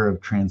editor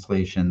of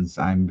translations,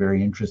 I'm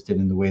very interested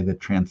in the way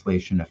that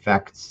translation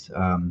affects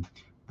the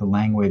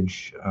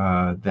language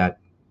that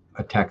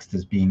a text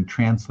is being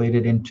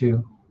translated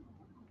into.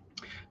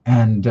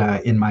 And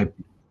in my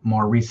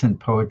more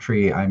recent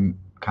poetry, I'm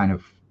kind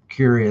of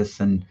curious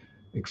and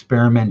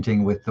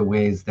experimenting with the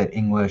ways that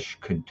English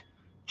could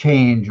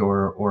change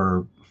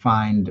or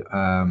find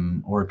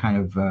or kind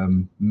of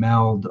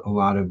meld a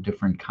lot of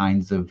different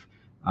kinds of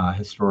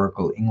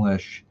historical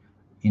English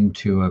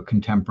into a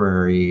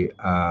contemporary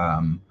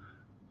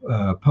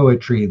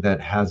poetry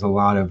that has a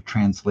lot of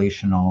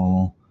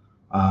translational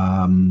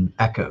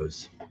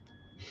echoes,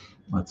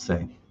 let's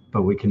say.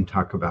 But we can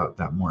talk about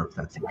that more if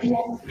that's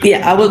interesting.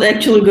 Yeah, I was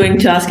actually going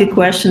to ask some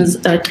questions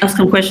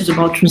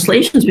about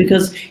translations,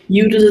 because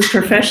you do this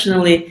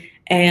professionally,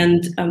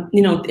 and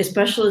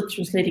especially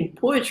translating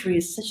poetry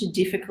is such a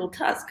difficult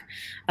task,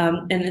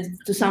 and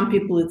to some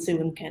people it's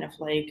even kind of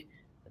like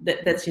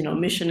that's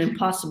mission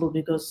impossible,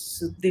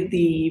 because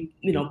the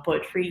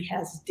poetry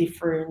has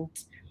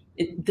different.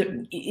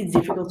 It's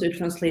difficult to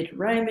translate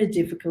rhyme. It's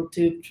difficult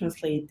to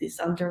translate these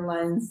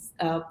underlines,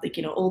 all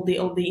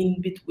the in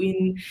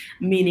between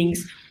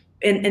meanings.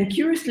 And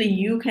curiously,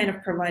 you kind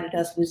of provided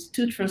us with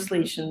two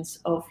translations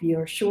of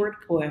your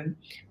short poem,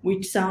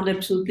 which sound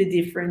absolutely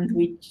different,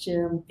 which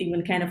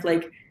even kind of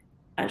like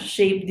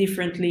shaped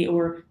differently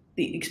or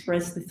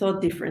express the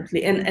thought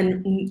differently.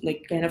 And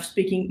like kind of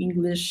speaking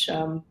English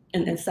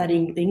and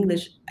studying the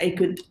English,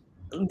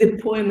 the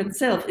poem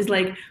itself is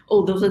like,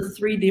 oh, those are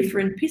three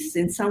different pieces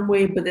in some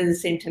way, but at the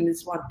same time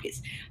it's one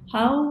piece.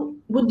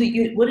 What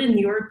in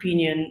your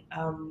opinion,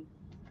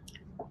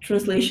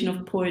 translation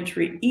of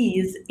poetry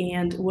is,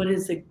 and what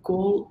is the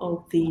goal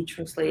of the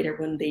translator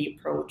when they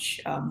approach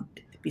the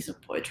piece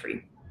of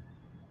poetry?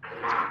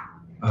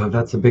 Oh,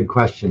 that's a big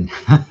question.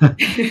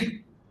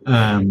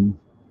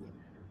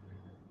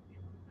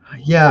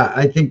 Yeah,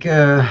 I think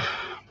there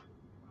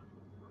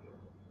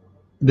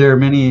are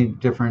many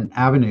different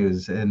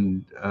avenues,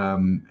 and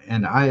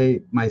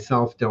I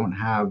myself don't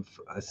have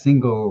a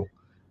single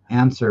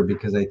answer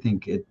because I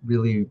think it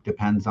really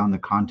depends on the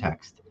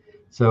context.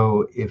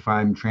 So if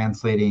I'm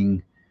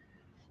translating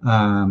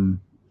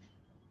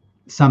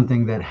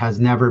something that has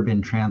never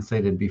been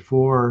translated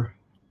before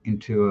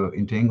into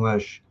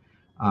English,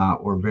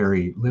 or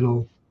very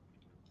little,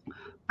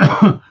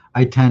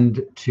 I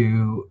tend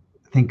to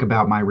think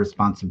about my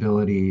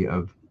responsibility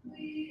of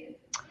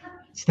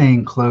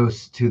staying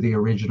close to the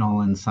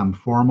original in some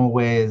formal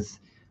ways,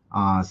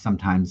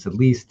 sometimes at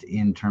least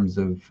in terms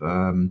of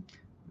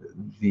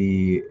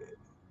the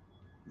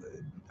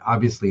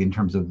obviously in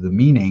terms of the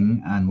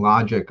meaning and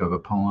logic of a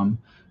poem,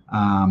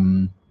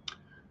 and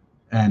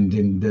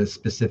in the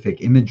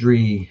specific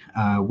imagery.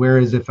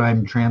 Whereas if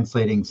I'm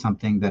translating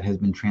something that has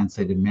been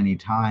translated many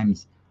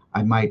times,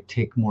 I might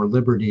take more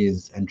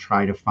liberties and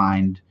try to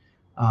find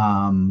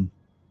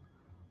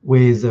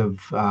ways of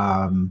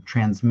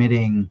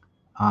transmitting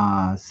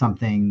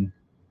something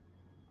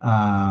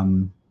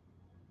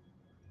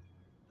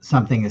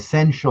something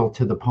essential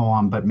to the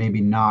poem, but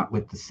maybe not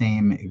with the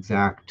same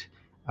exact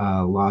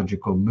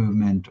logical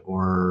movement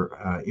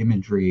or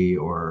imagery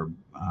or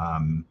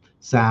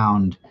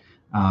sound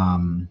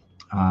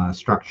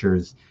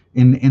structures.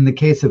 In the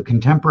case of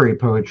contemporary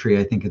poetry,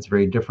 I think it's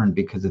very different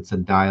because it's a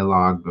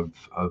dialogue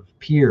of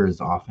peers,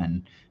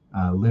 often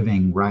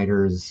living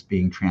writers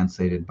being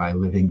translated by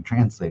living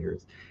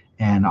translators,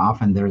 and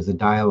often there's a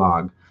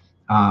dialogue.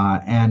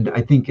 And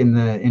I think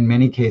in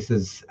many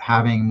cases,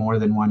 having more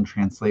than one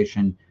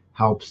translation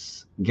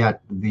helps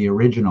get the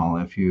original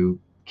if you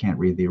can't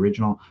read the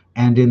original.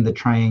 And in the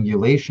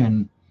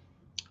triangulation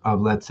of,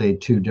 let's say,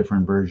 two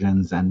different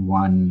versions and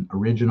one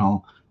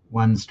original,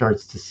 one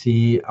starts to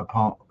see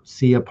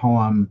a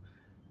poem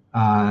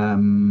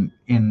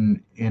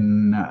in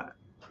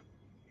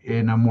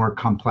a more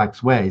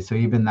complex way. So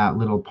even that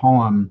little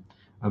poem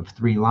of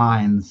 3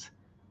 lines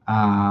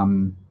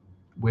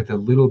with a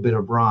little bit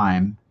of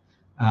rhyme,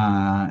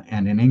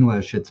 and in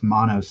English it's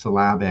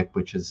monosyllabic,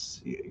 which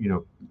is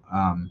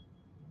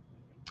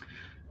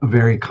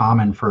very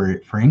common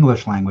for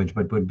English language,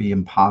 but would be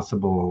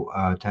impossible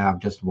to have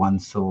just one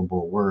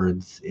syllable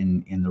words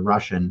in the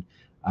Russian.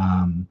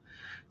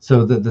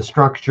 So the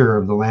structure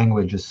of the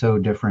language is so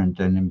different,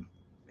 and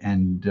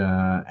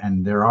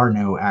there are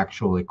no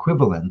actual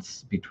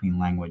equivalents between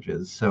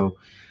languages. So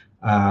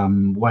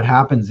what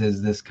happens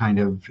is this kind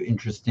of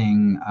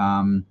interesting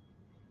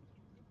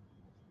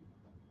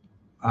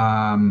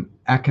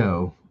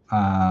echo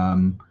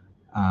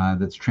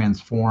that's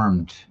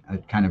transformed, a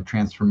kind of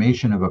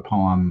transformation of a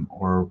poem,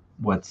 or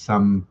what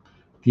some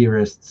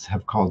theorists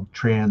have called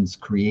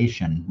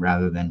transcreation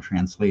rather than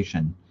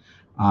translation.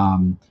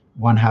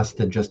 One has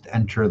to just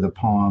enter the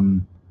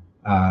poem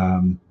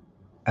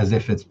as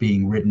if it's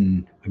being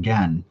written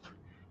again.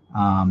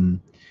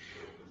 And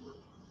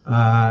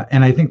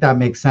I think that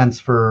makes sense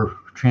for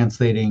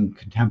translating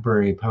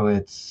contemporary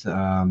poets,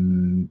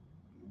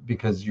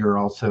 because you're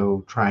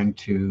also trying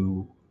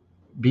to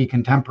be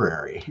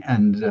contemporary,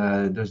 and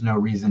there's no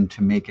reason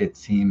to make it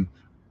seem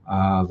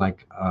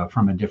like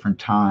from a different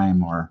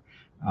time, or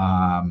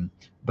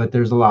but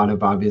there's a lot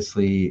of,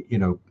 obviously,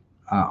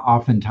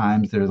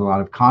 oftentimes there's a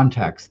lot of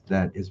context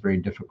that is very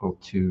difficult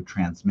to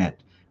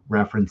transmit,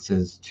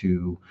 references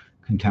to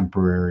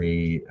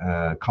contemporary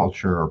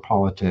culture or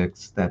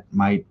politics that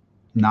might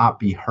not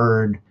be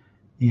heard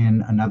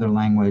in another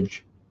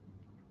language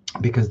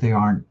because they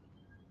aren't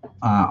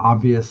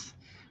obvious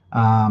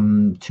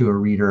to a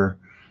reader.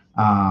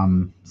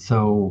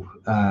 So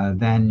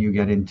then you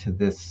get into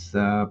this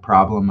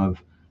problem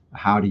of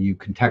how do you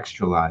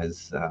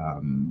contextualize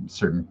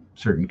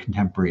certain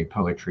contemporary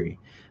poetry,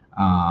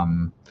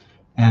 and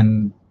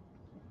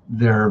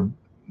there are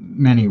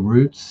many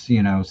routes.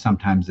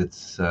 Sometimes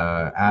it's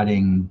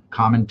adding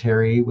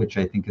commentary, which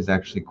I think is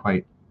actually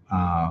quite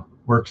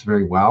works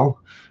very well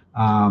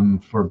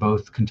for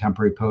both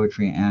contemporary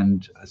poetry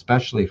and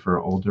especially for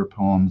older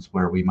poems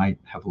where we might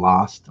have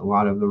lost a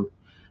lot of the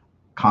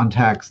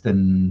context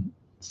and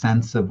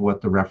sense of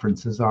what the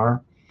references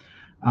are.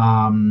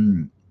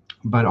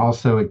 But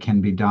also it can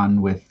be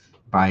done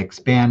by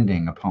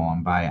expanding a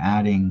poem, by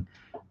adding,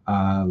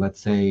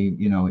 let's say,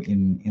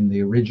 in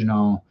the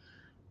original,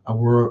 a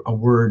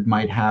word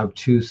might have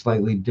two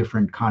slightly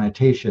different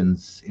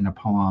connotations in a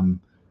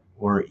poem,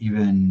 or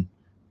even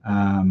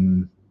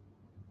a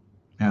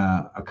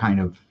kind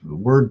of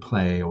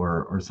wordplay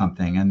or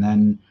something. And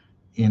then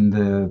in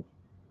the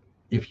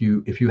if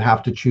you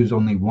have to choose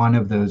only one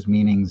of those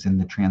meanings in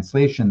the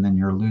translation, then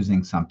you're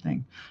losing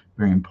something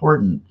very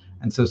important.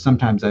 And so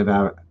sometimes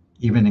I've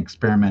even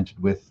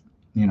experimented with,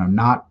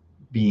 not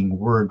being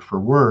word for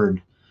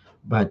word,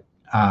 but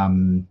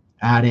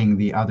adding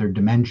the other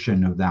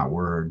dimension of that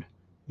word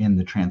in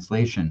the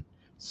translation,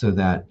 so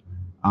that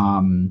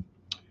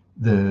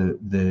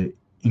the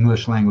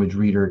English language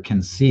reader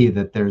can see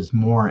that there's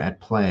more at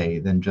play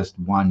than just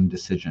one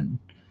decision,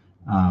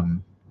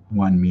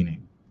 one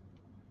meaning.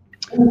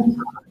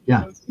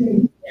 Yeah.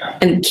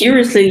 And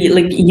curiously,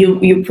 like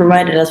you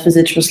provided us with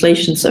the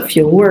translations of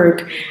your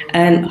work,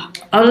 and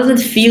how does it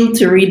feel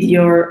to read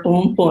your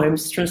own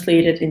poems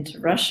translated into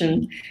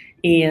Russian,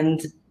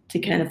 and to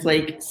kind of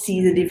like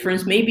see the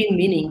difference, maybe in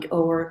meaning,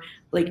 or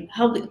like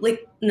how,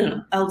 like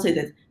no, I'll say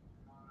that.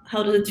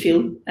 How does it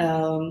feel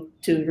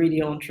to read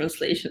your own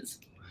translations?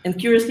 And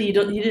curiously, you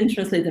didn't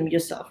translate them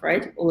yourself,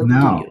 right? Or like, do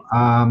No, you?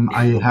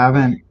 I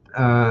haven't.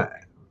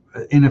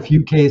 In a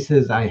few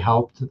cases, I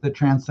helped the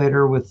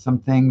translator with some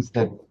things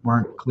that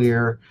weren't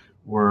clear,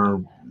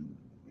 or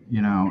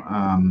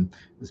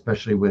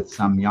especially with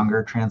some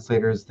younger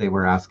translators, they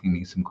were asking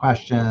me some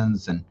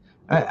questions, and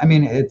I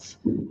mean, it's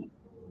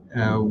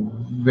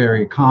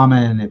very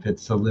common if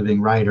it's a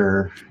living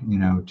writer,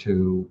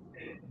 to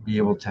be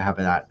able to have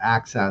that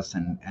access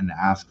and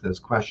ask those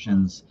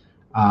questions.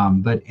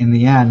 But in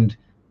the end,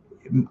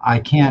 I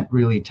can't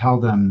really tell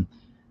them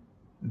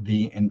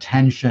the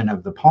intention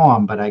of the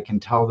poem, but I can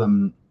tell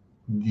them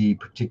the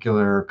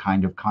particular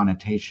kind of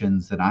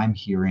connotations that I'm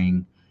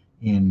hearing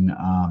in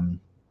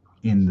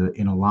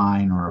a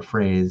line or a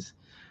phrase,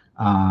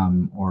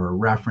 or a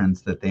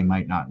reference that they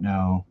might not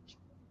know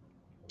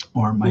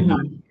or might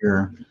not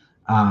hear.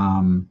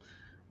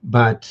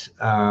 But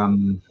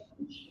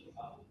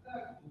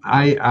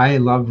I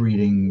love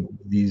reading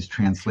these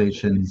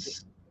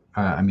translations.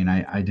 I mean,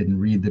 I didn't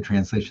read the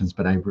translations,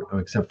 but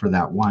except for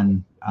that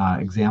one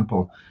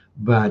example.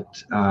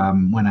 But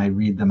when I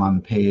read them on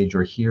the page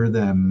or hear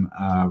them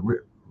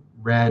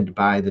read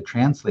by the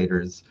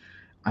translators,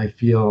 I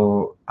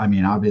feel, I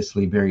mean,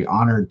 obviously very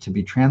honored to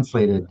be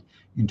translated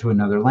into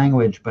another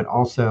language, but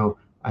also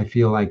I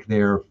feel like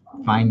they're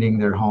finding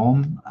their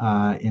home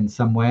in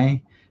some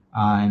way,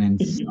 and in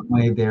some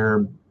way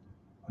they're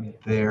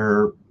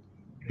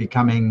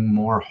becoming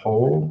more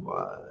whole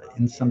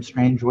in some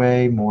strange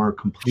way, more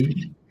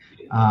complete.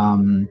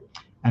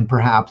 And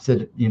perhaps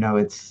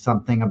it's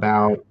something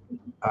about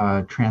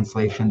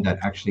translation that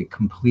actually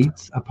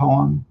completes a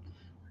poem.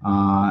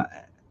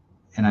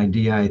 An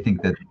idea I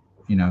think that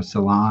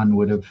Salon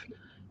would have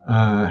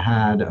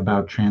had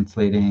about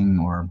translating,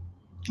 or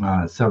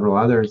several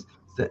others,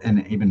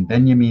 and even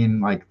Benjamin,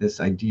 like this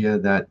idea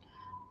that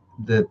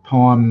the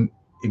poem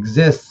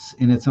exists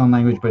in its own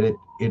language, but it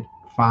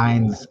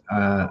finds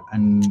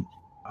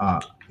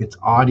its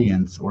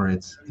audience or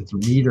its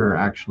reader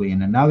actually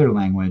in another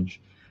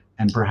language,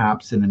 and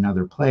perhaps in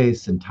another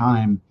place and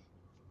time.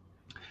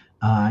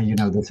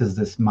 This is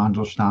this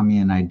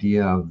Mandelstammian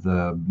idea of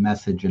the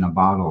message in a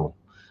bottle.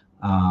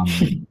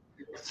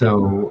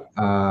 So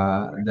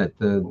that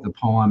the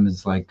poem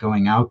is like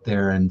going out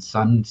there, and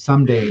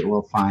someday it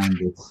will find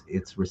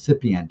its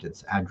recipient,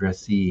 its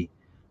addressee.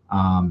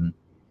 And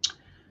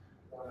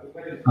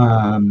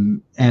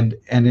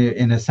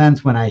in a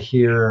sense, when I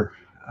hear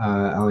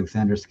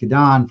Alexander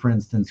Vvedensky, for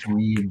instance,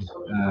 read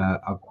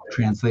a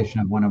translation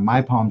of one of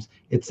my poems,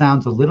 it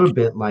sounds a little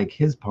bit like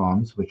his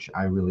poems, which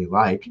I really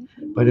like,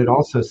 but it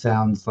also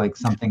sounds like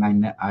something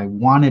I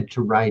wanted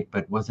to write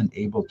but wasn't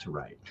able to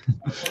write.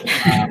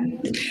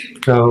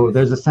 So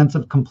there's a sense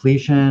of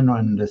completion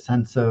and a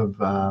sense of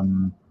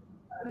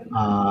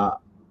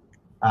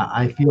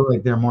I feel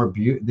like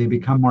they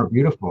become more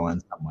beautiful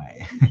in some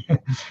way,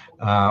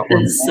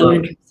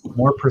 or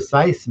more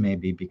precise,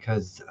 maybe,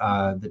 because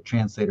the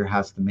translator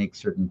has to make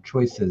certain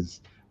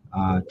choices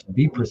to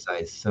be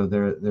precise. So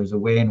there's a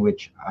way in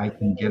which I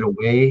can get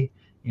away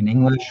in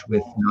English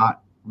with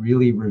not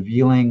really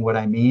revealing what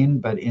I mean,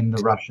 but in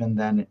the Russian,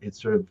 then it's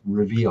sort of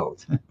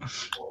revealed.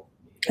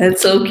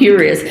 That's so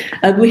curious.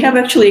 We have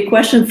actually a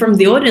question from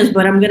the audience,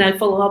 but I'm going to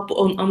follow up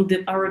on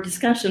our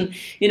discussion.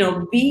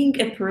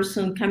 Being a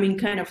person coming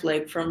kind of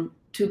like from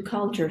two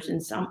cultures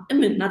not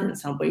in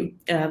some way,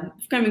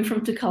 coming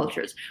from two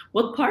cultures,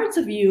 what parts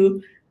of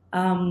you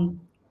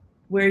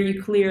where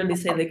you clearly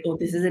say like, oh,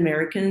 this is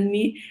American in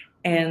me,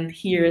 and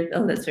here,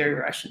 oh, that's very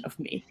Russian of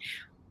me?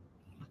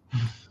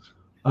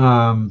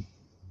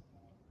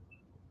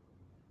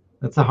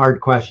 That's a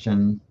hard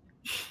question.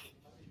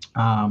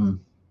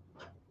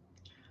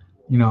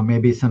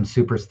 Maybe some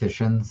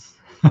superstitions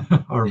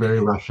are very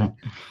Russian.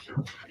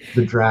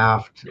 The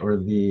draft, or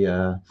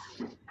the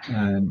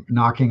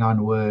knocking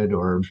on wood,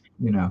 or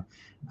no.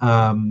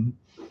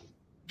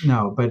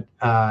 But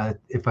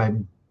if I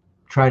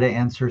try to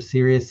answer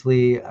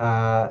seriously,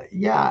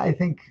 yeah, I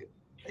think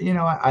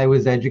I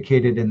was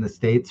educated in the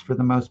States for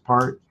the most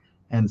part,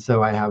 and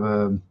so I have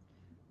a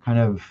kind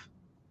of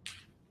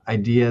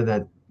idea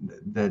that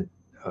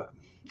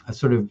a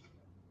sort of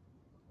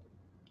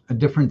a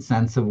different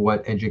sense of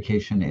what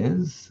education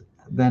is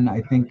than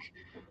I think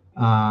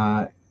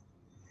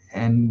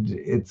and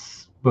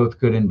it's both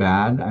good and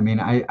bad. I mean,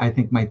 I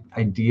think my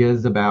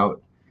ideas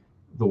about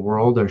the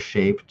world are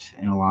shaped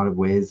in a lot of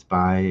ways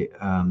by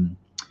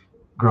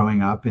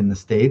growing up in the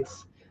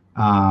States.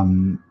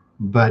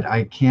 But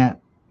I can't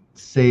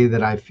say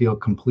that I feel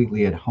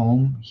completely at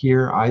home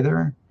here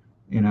either.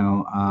 You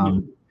know,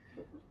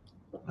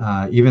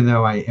 even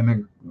though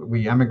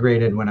we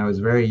emigrated when I was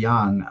very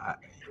young,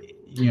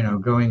 you know,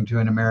 going to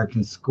an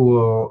American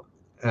school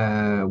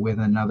with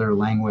another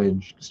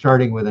language,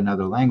 starting with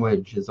another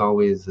language, is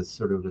always a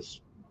sort of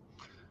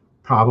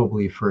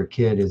probably for a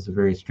kid is a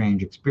very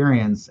strange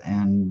experience,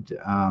 and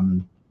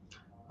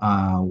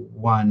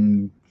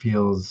one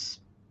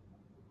feels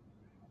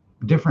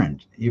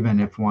different, even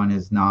if one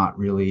is not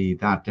really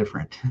that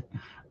different.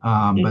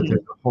 But there's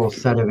a whole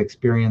set of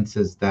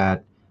experiences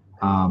that,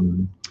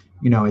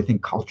 you know, I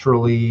think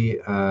culturally,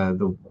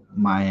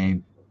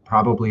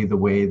 probably the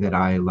way that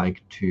I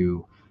like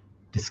to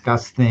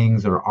discuss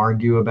things or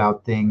argue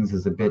about things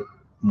is a bit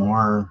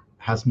more,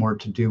 has more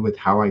to do with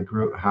how I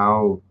grew,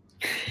 how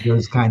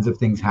those kinds of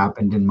things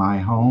happened in my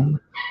home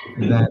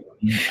than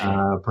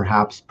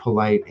perhaps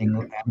polite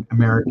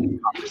American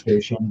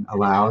conversation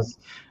allows.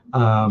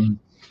 Um,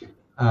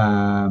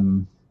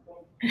 um,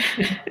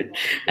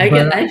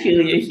 I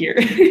feel you here.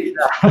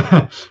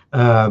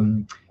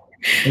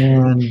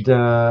 And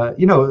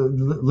you know,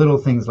 little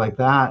things like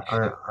that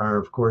are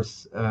of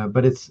course,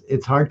 but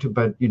it's hard to.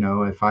 But you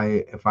know, if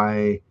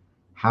I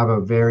have a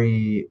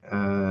very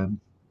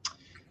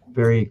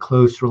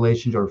close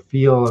relationship or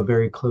feel a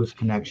very close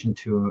connection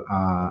to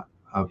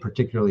a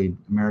particularly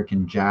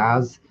American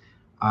jazz,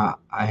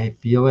 I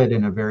feel it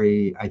in a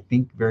very, I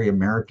think, very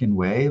American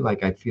way.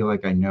 Like I feel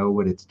like I know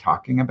what it's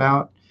talking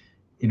about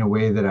in a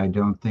way that I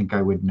don't think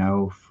I would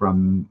know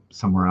from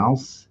somewhere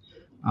else.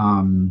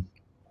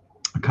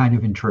 A kind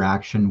of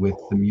interaction with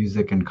the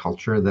music and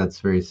culture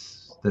that's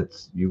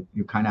you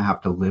kind of have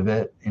to live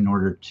it in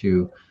order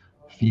to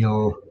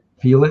feel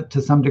it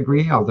to some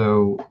degree,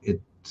 although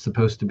it's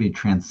supposed to be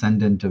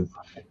transcendent of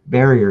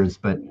barriers,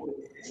 but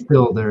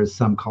still there's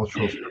some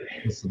cultural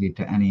specificity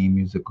to any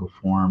musical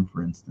form,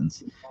 for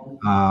instance,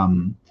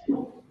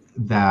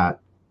 that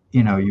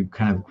you know you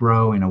kind of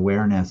grow in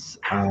awareness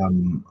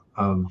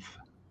of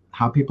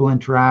how people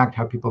interact,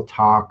 how people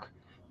talk.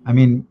 I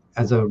mean,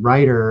 as a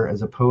writer,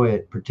 as a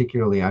poet,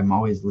 particularly, I'm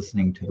always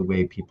listening to the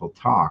way people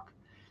talk,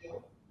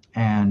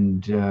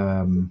 and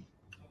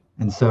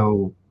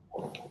so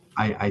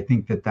I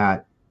think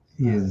that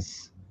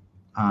is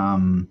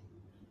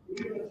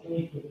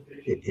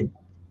it,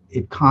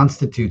 it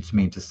constitutes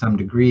me to some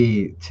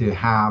degree to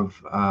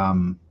have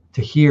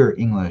to hear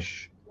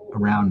English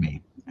around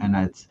me, and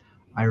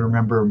I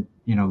remember,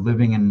 you know,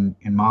 living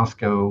in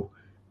Moscow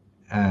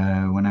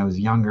when I was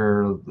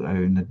younger,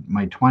 in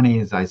my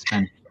 20s. I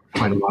spent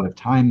quite a lot of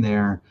time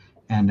there,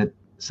 and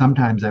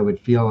sometimes I would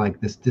feel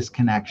like this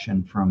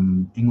disconnection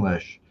from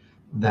English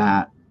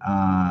that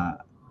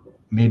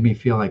made me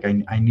feel like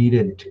I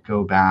needed to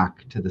go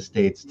back to the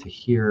States to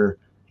hear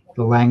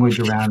the language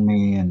around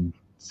me and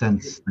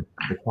sense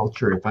the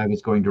culture if I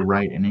was going to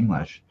write in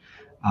English.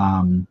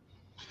 Um,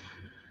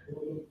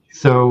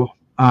 so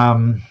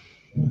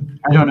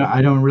I don't know.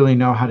 I don't really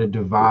know how to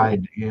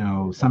divide. You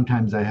know,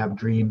 sometimes I have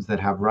dreams that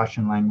have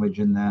Russian language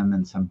in them,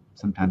 and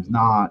sometimes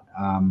not.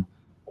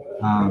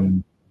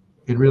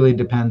 It really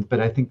depends, but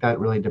I think that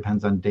really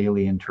depends on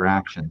daily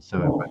interaction. So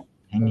if I'm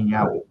hanging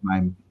out with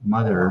my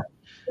mother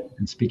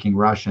and speaking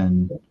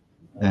Russian,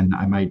 then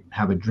I might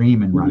have a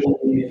dream in Russian.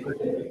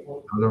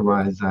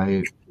 Otherwise,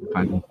 if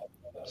I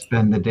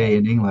spend the day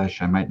in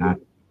English, I might not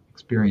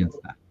experience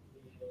that.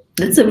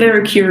 That's a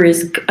very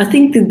curious. I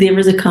think that there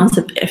is a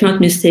concept, if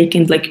not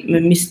mistaken, like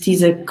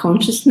mestiza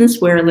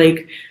consciousness, where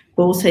like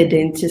both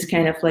identities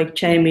kind of like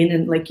chime in,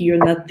 and like you're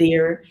not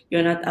there,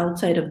 you're not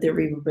outside of the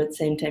river, but at the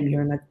same time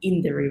you're not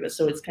in the river.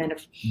 So it's kind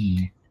of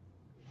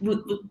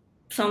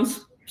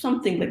sounds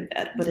something like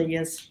that. But I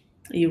guess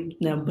you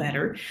know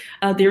better.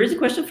 There is a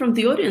question from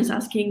the audience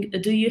asking,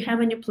 do you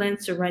have any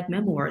plans to write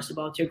memoirs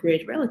about your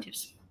great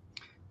relatives?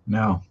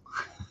 No.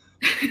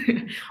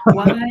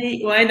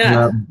 Why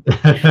not?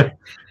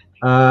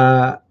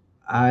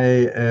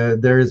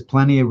 There is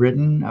plenty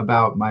written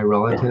about my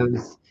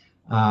relatives,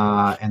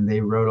 and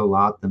they wrote a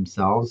lot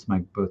themselves.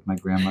 Both my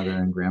grandmother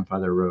and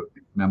grandfather wrote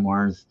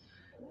memoirs,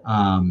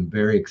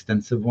 very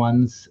extensive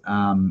ones.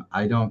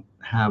 I don't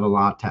have a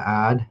lot to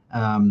add.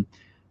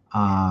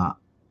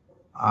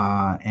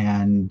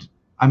 And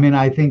I mean,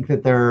 I think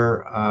that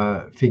there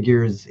are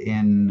figures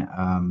in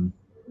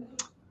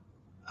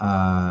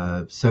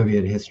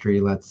Soviet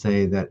history, let's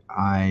say, that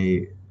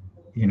I,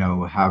 you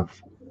know,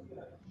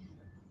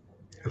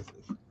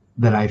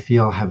 that I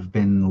feel have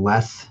been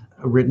less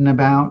written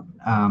about.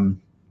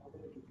 And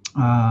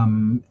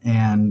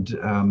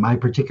my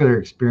particular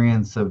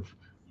experience of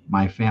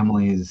my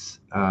family's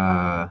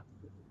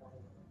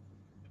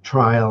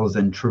trials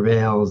and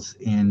travails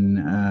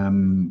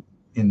in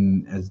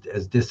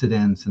as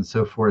dissidents and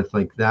so forth,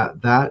 like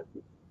that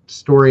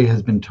story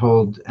has been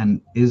told and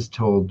is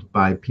told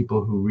by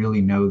people who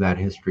really know that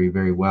history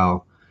very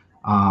well.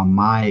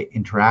 my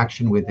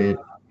interaction with it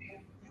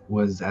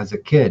was as a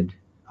kid.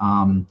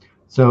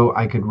 So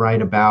I could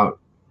write about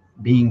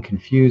being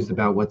confused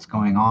about what's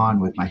going on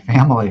with my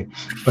family,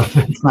 but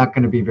it's not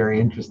going to be very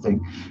interesting.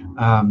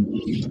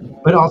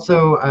 But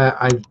also,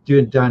 I've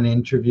done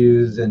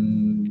interviews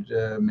and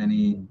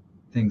many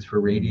things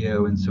for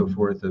radio and so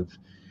forth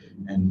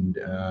and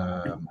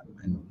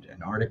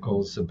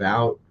articles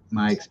about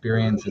my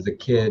experience as a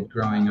kid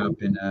growing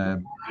up in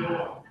a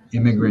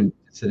immigrant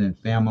dissident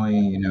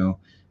family,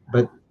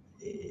 but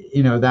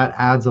that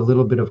adds a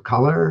little bit of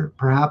color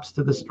perhaps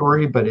to the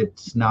story, but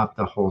it's not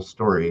the whole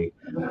story.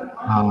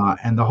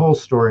 And the whole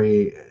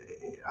story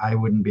I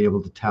wouldn't be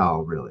able to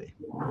tell really,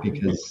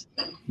 because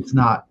it's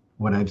not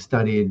what I've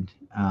studied.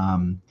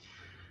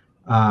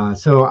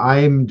 So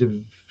I'm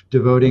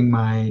devoting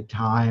my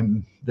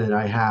time that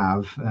I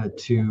have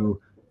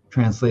to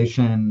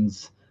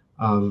translations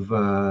of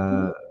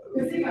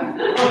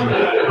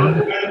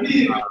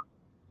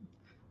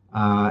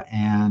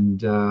and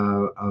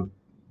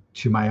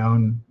to my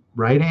own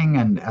writing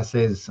and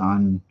essays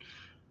on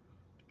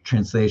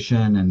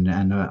translation,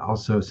 and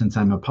also, since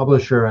I'm a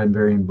publisher, I'm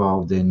very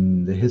involved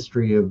in the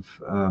history of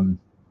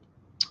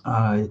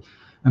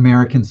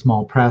American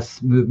small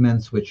press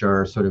movements, which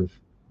are sort of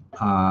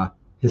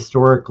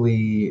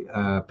historically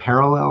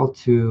parallel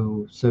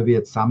to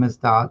Soviet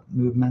samizdat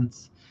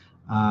movements,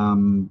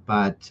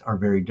 but are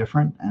very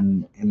different.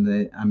 And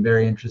I'm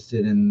very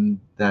interested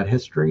in that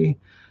history,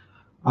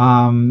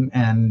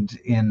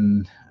 and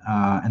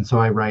so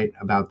I write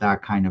about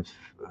that kind of.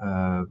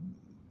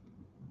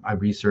 I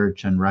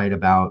research and write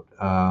about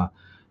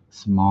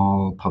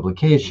small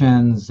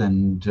publications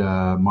and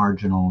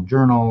marginal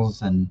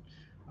journals, and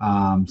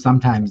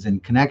sometimes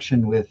in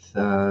connection with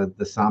the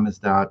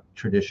samizdat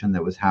tradition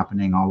that was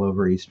happening all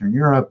over Eastern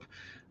Europe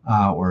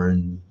or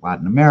in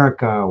Latin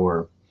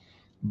America,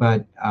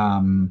 but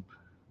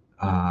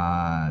that,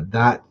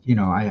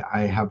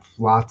 I have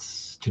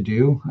lots to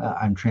do.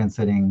 I'm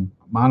translating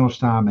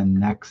Mandelstam, and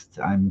next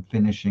I'm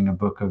finishing a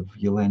book of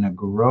Yelena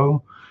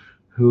Guro,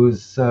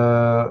 who's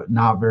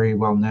not very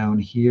well known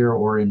here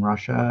or in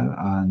Russia,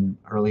 an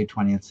early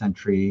 20th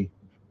century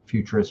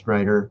futurist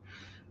writer.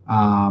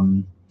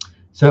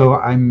 So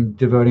I'm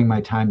devoting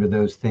my time to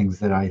those things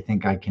that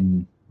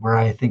where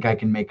I think I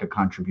can make a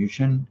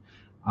contribution.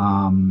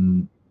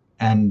 And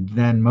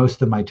then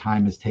most of my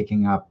time is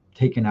taken up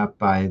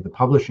by the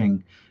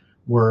publishing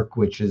work,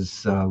 which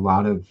is a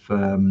lot of,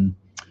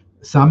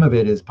 some of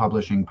it is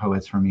publishing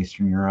poets from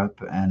Eastern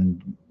Europe,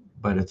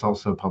 but it's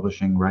also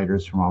publishing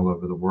writers from all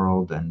over the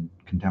world and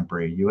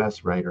contemporary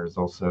US writers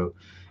also.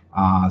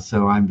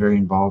 So I'm very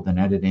involved in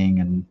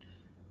editing and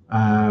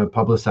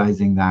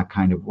publicizing that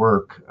kind of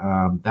work,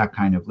 that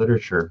kind of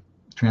literature,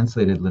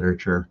 translated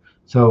literature.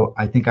 So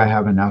I think I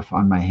have enough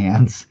on my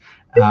hands.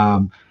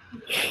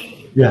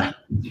 Yeah.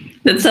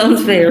 That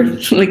sounds fair.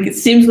 Like, it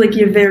seems like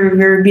you're very,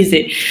 very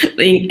busy.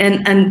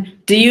 And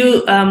do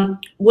you,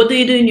 what do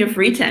you do in your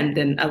free time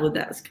then, I would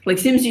ask? Like,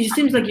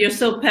 seems like you're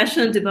so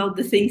passionate about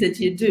the things that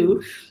you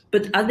do,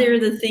 but are there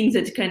the things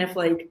that kind of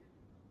like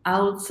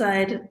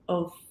outside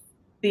of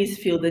this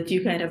field that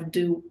you kind of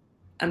do,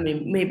 I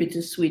mean, maybe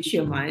to switch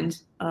your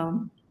mind?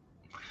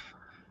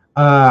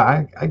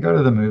 I go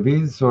to the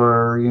movies,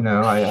 or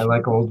I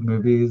like old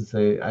movies.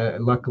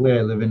 Luckily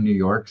I live in New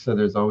York, so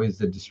there's always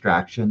a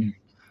distraction.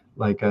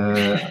 Like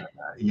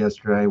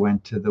yesterday I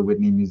went to the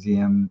Whitney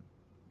Museum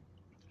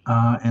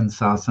and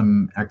saw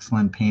some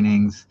excellent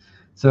paintings.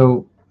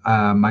 So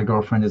my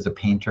girlfriend is a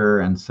painter,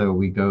 and so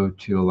we go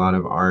to a lot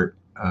of art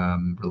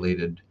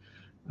related,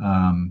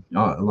 a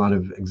lot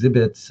of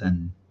exhibits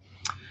and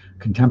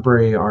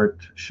contemporary art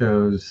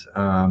shows.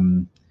 I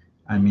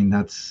mean,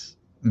 that's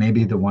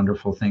maybe the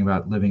wonderful thing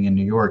about living in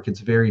New York.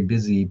 It's very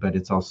busy, but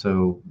it's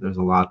also, there's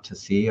a lot to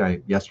see.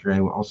 Yesterday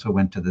I also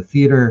went to the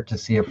theater to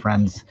see a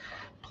friend's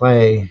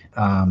play.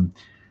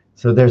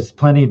 So there's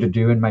plenty to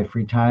do in my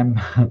free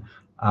time.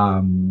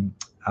 When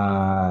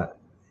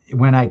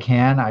I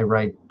can, I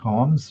write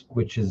poems,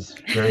 which is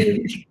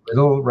very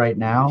little right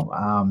now,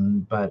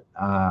 but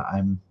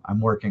I'm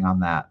working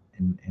on that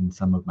in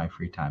some of my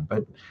free time.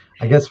 But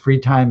I guess free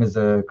time is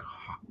a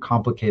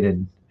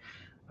complicated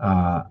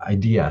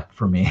idea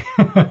for me.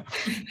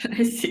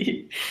 I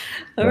see.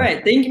 All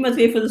right. Thank you,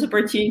 Matvei, for this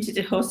opportunity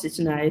to host it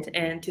tonight,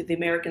 and to the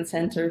American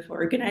Center for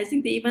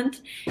organizing the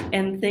event.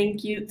 And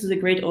thank you to the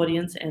great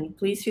audience. And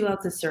please fill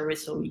out the survey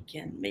so we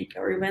can make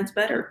our events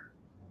better.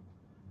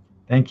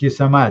 Thank you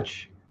so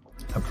much.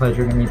 A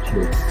pleasure to meet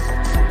you.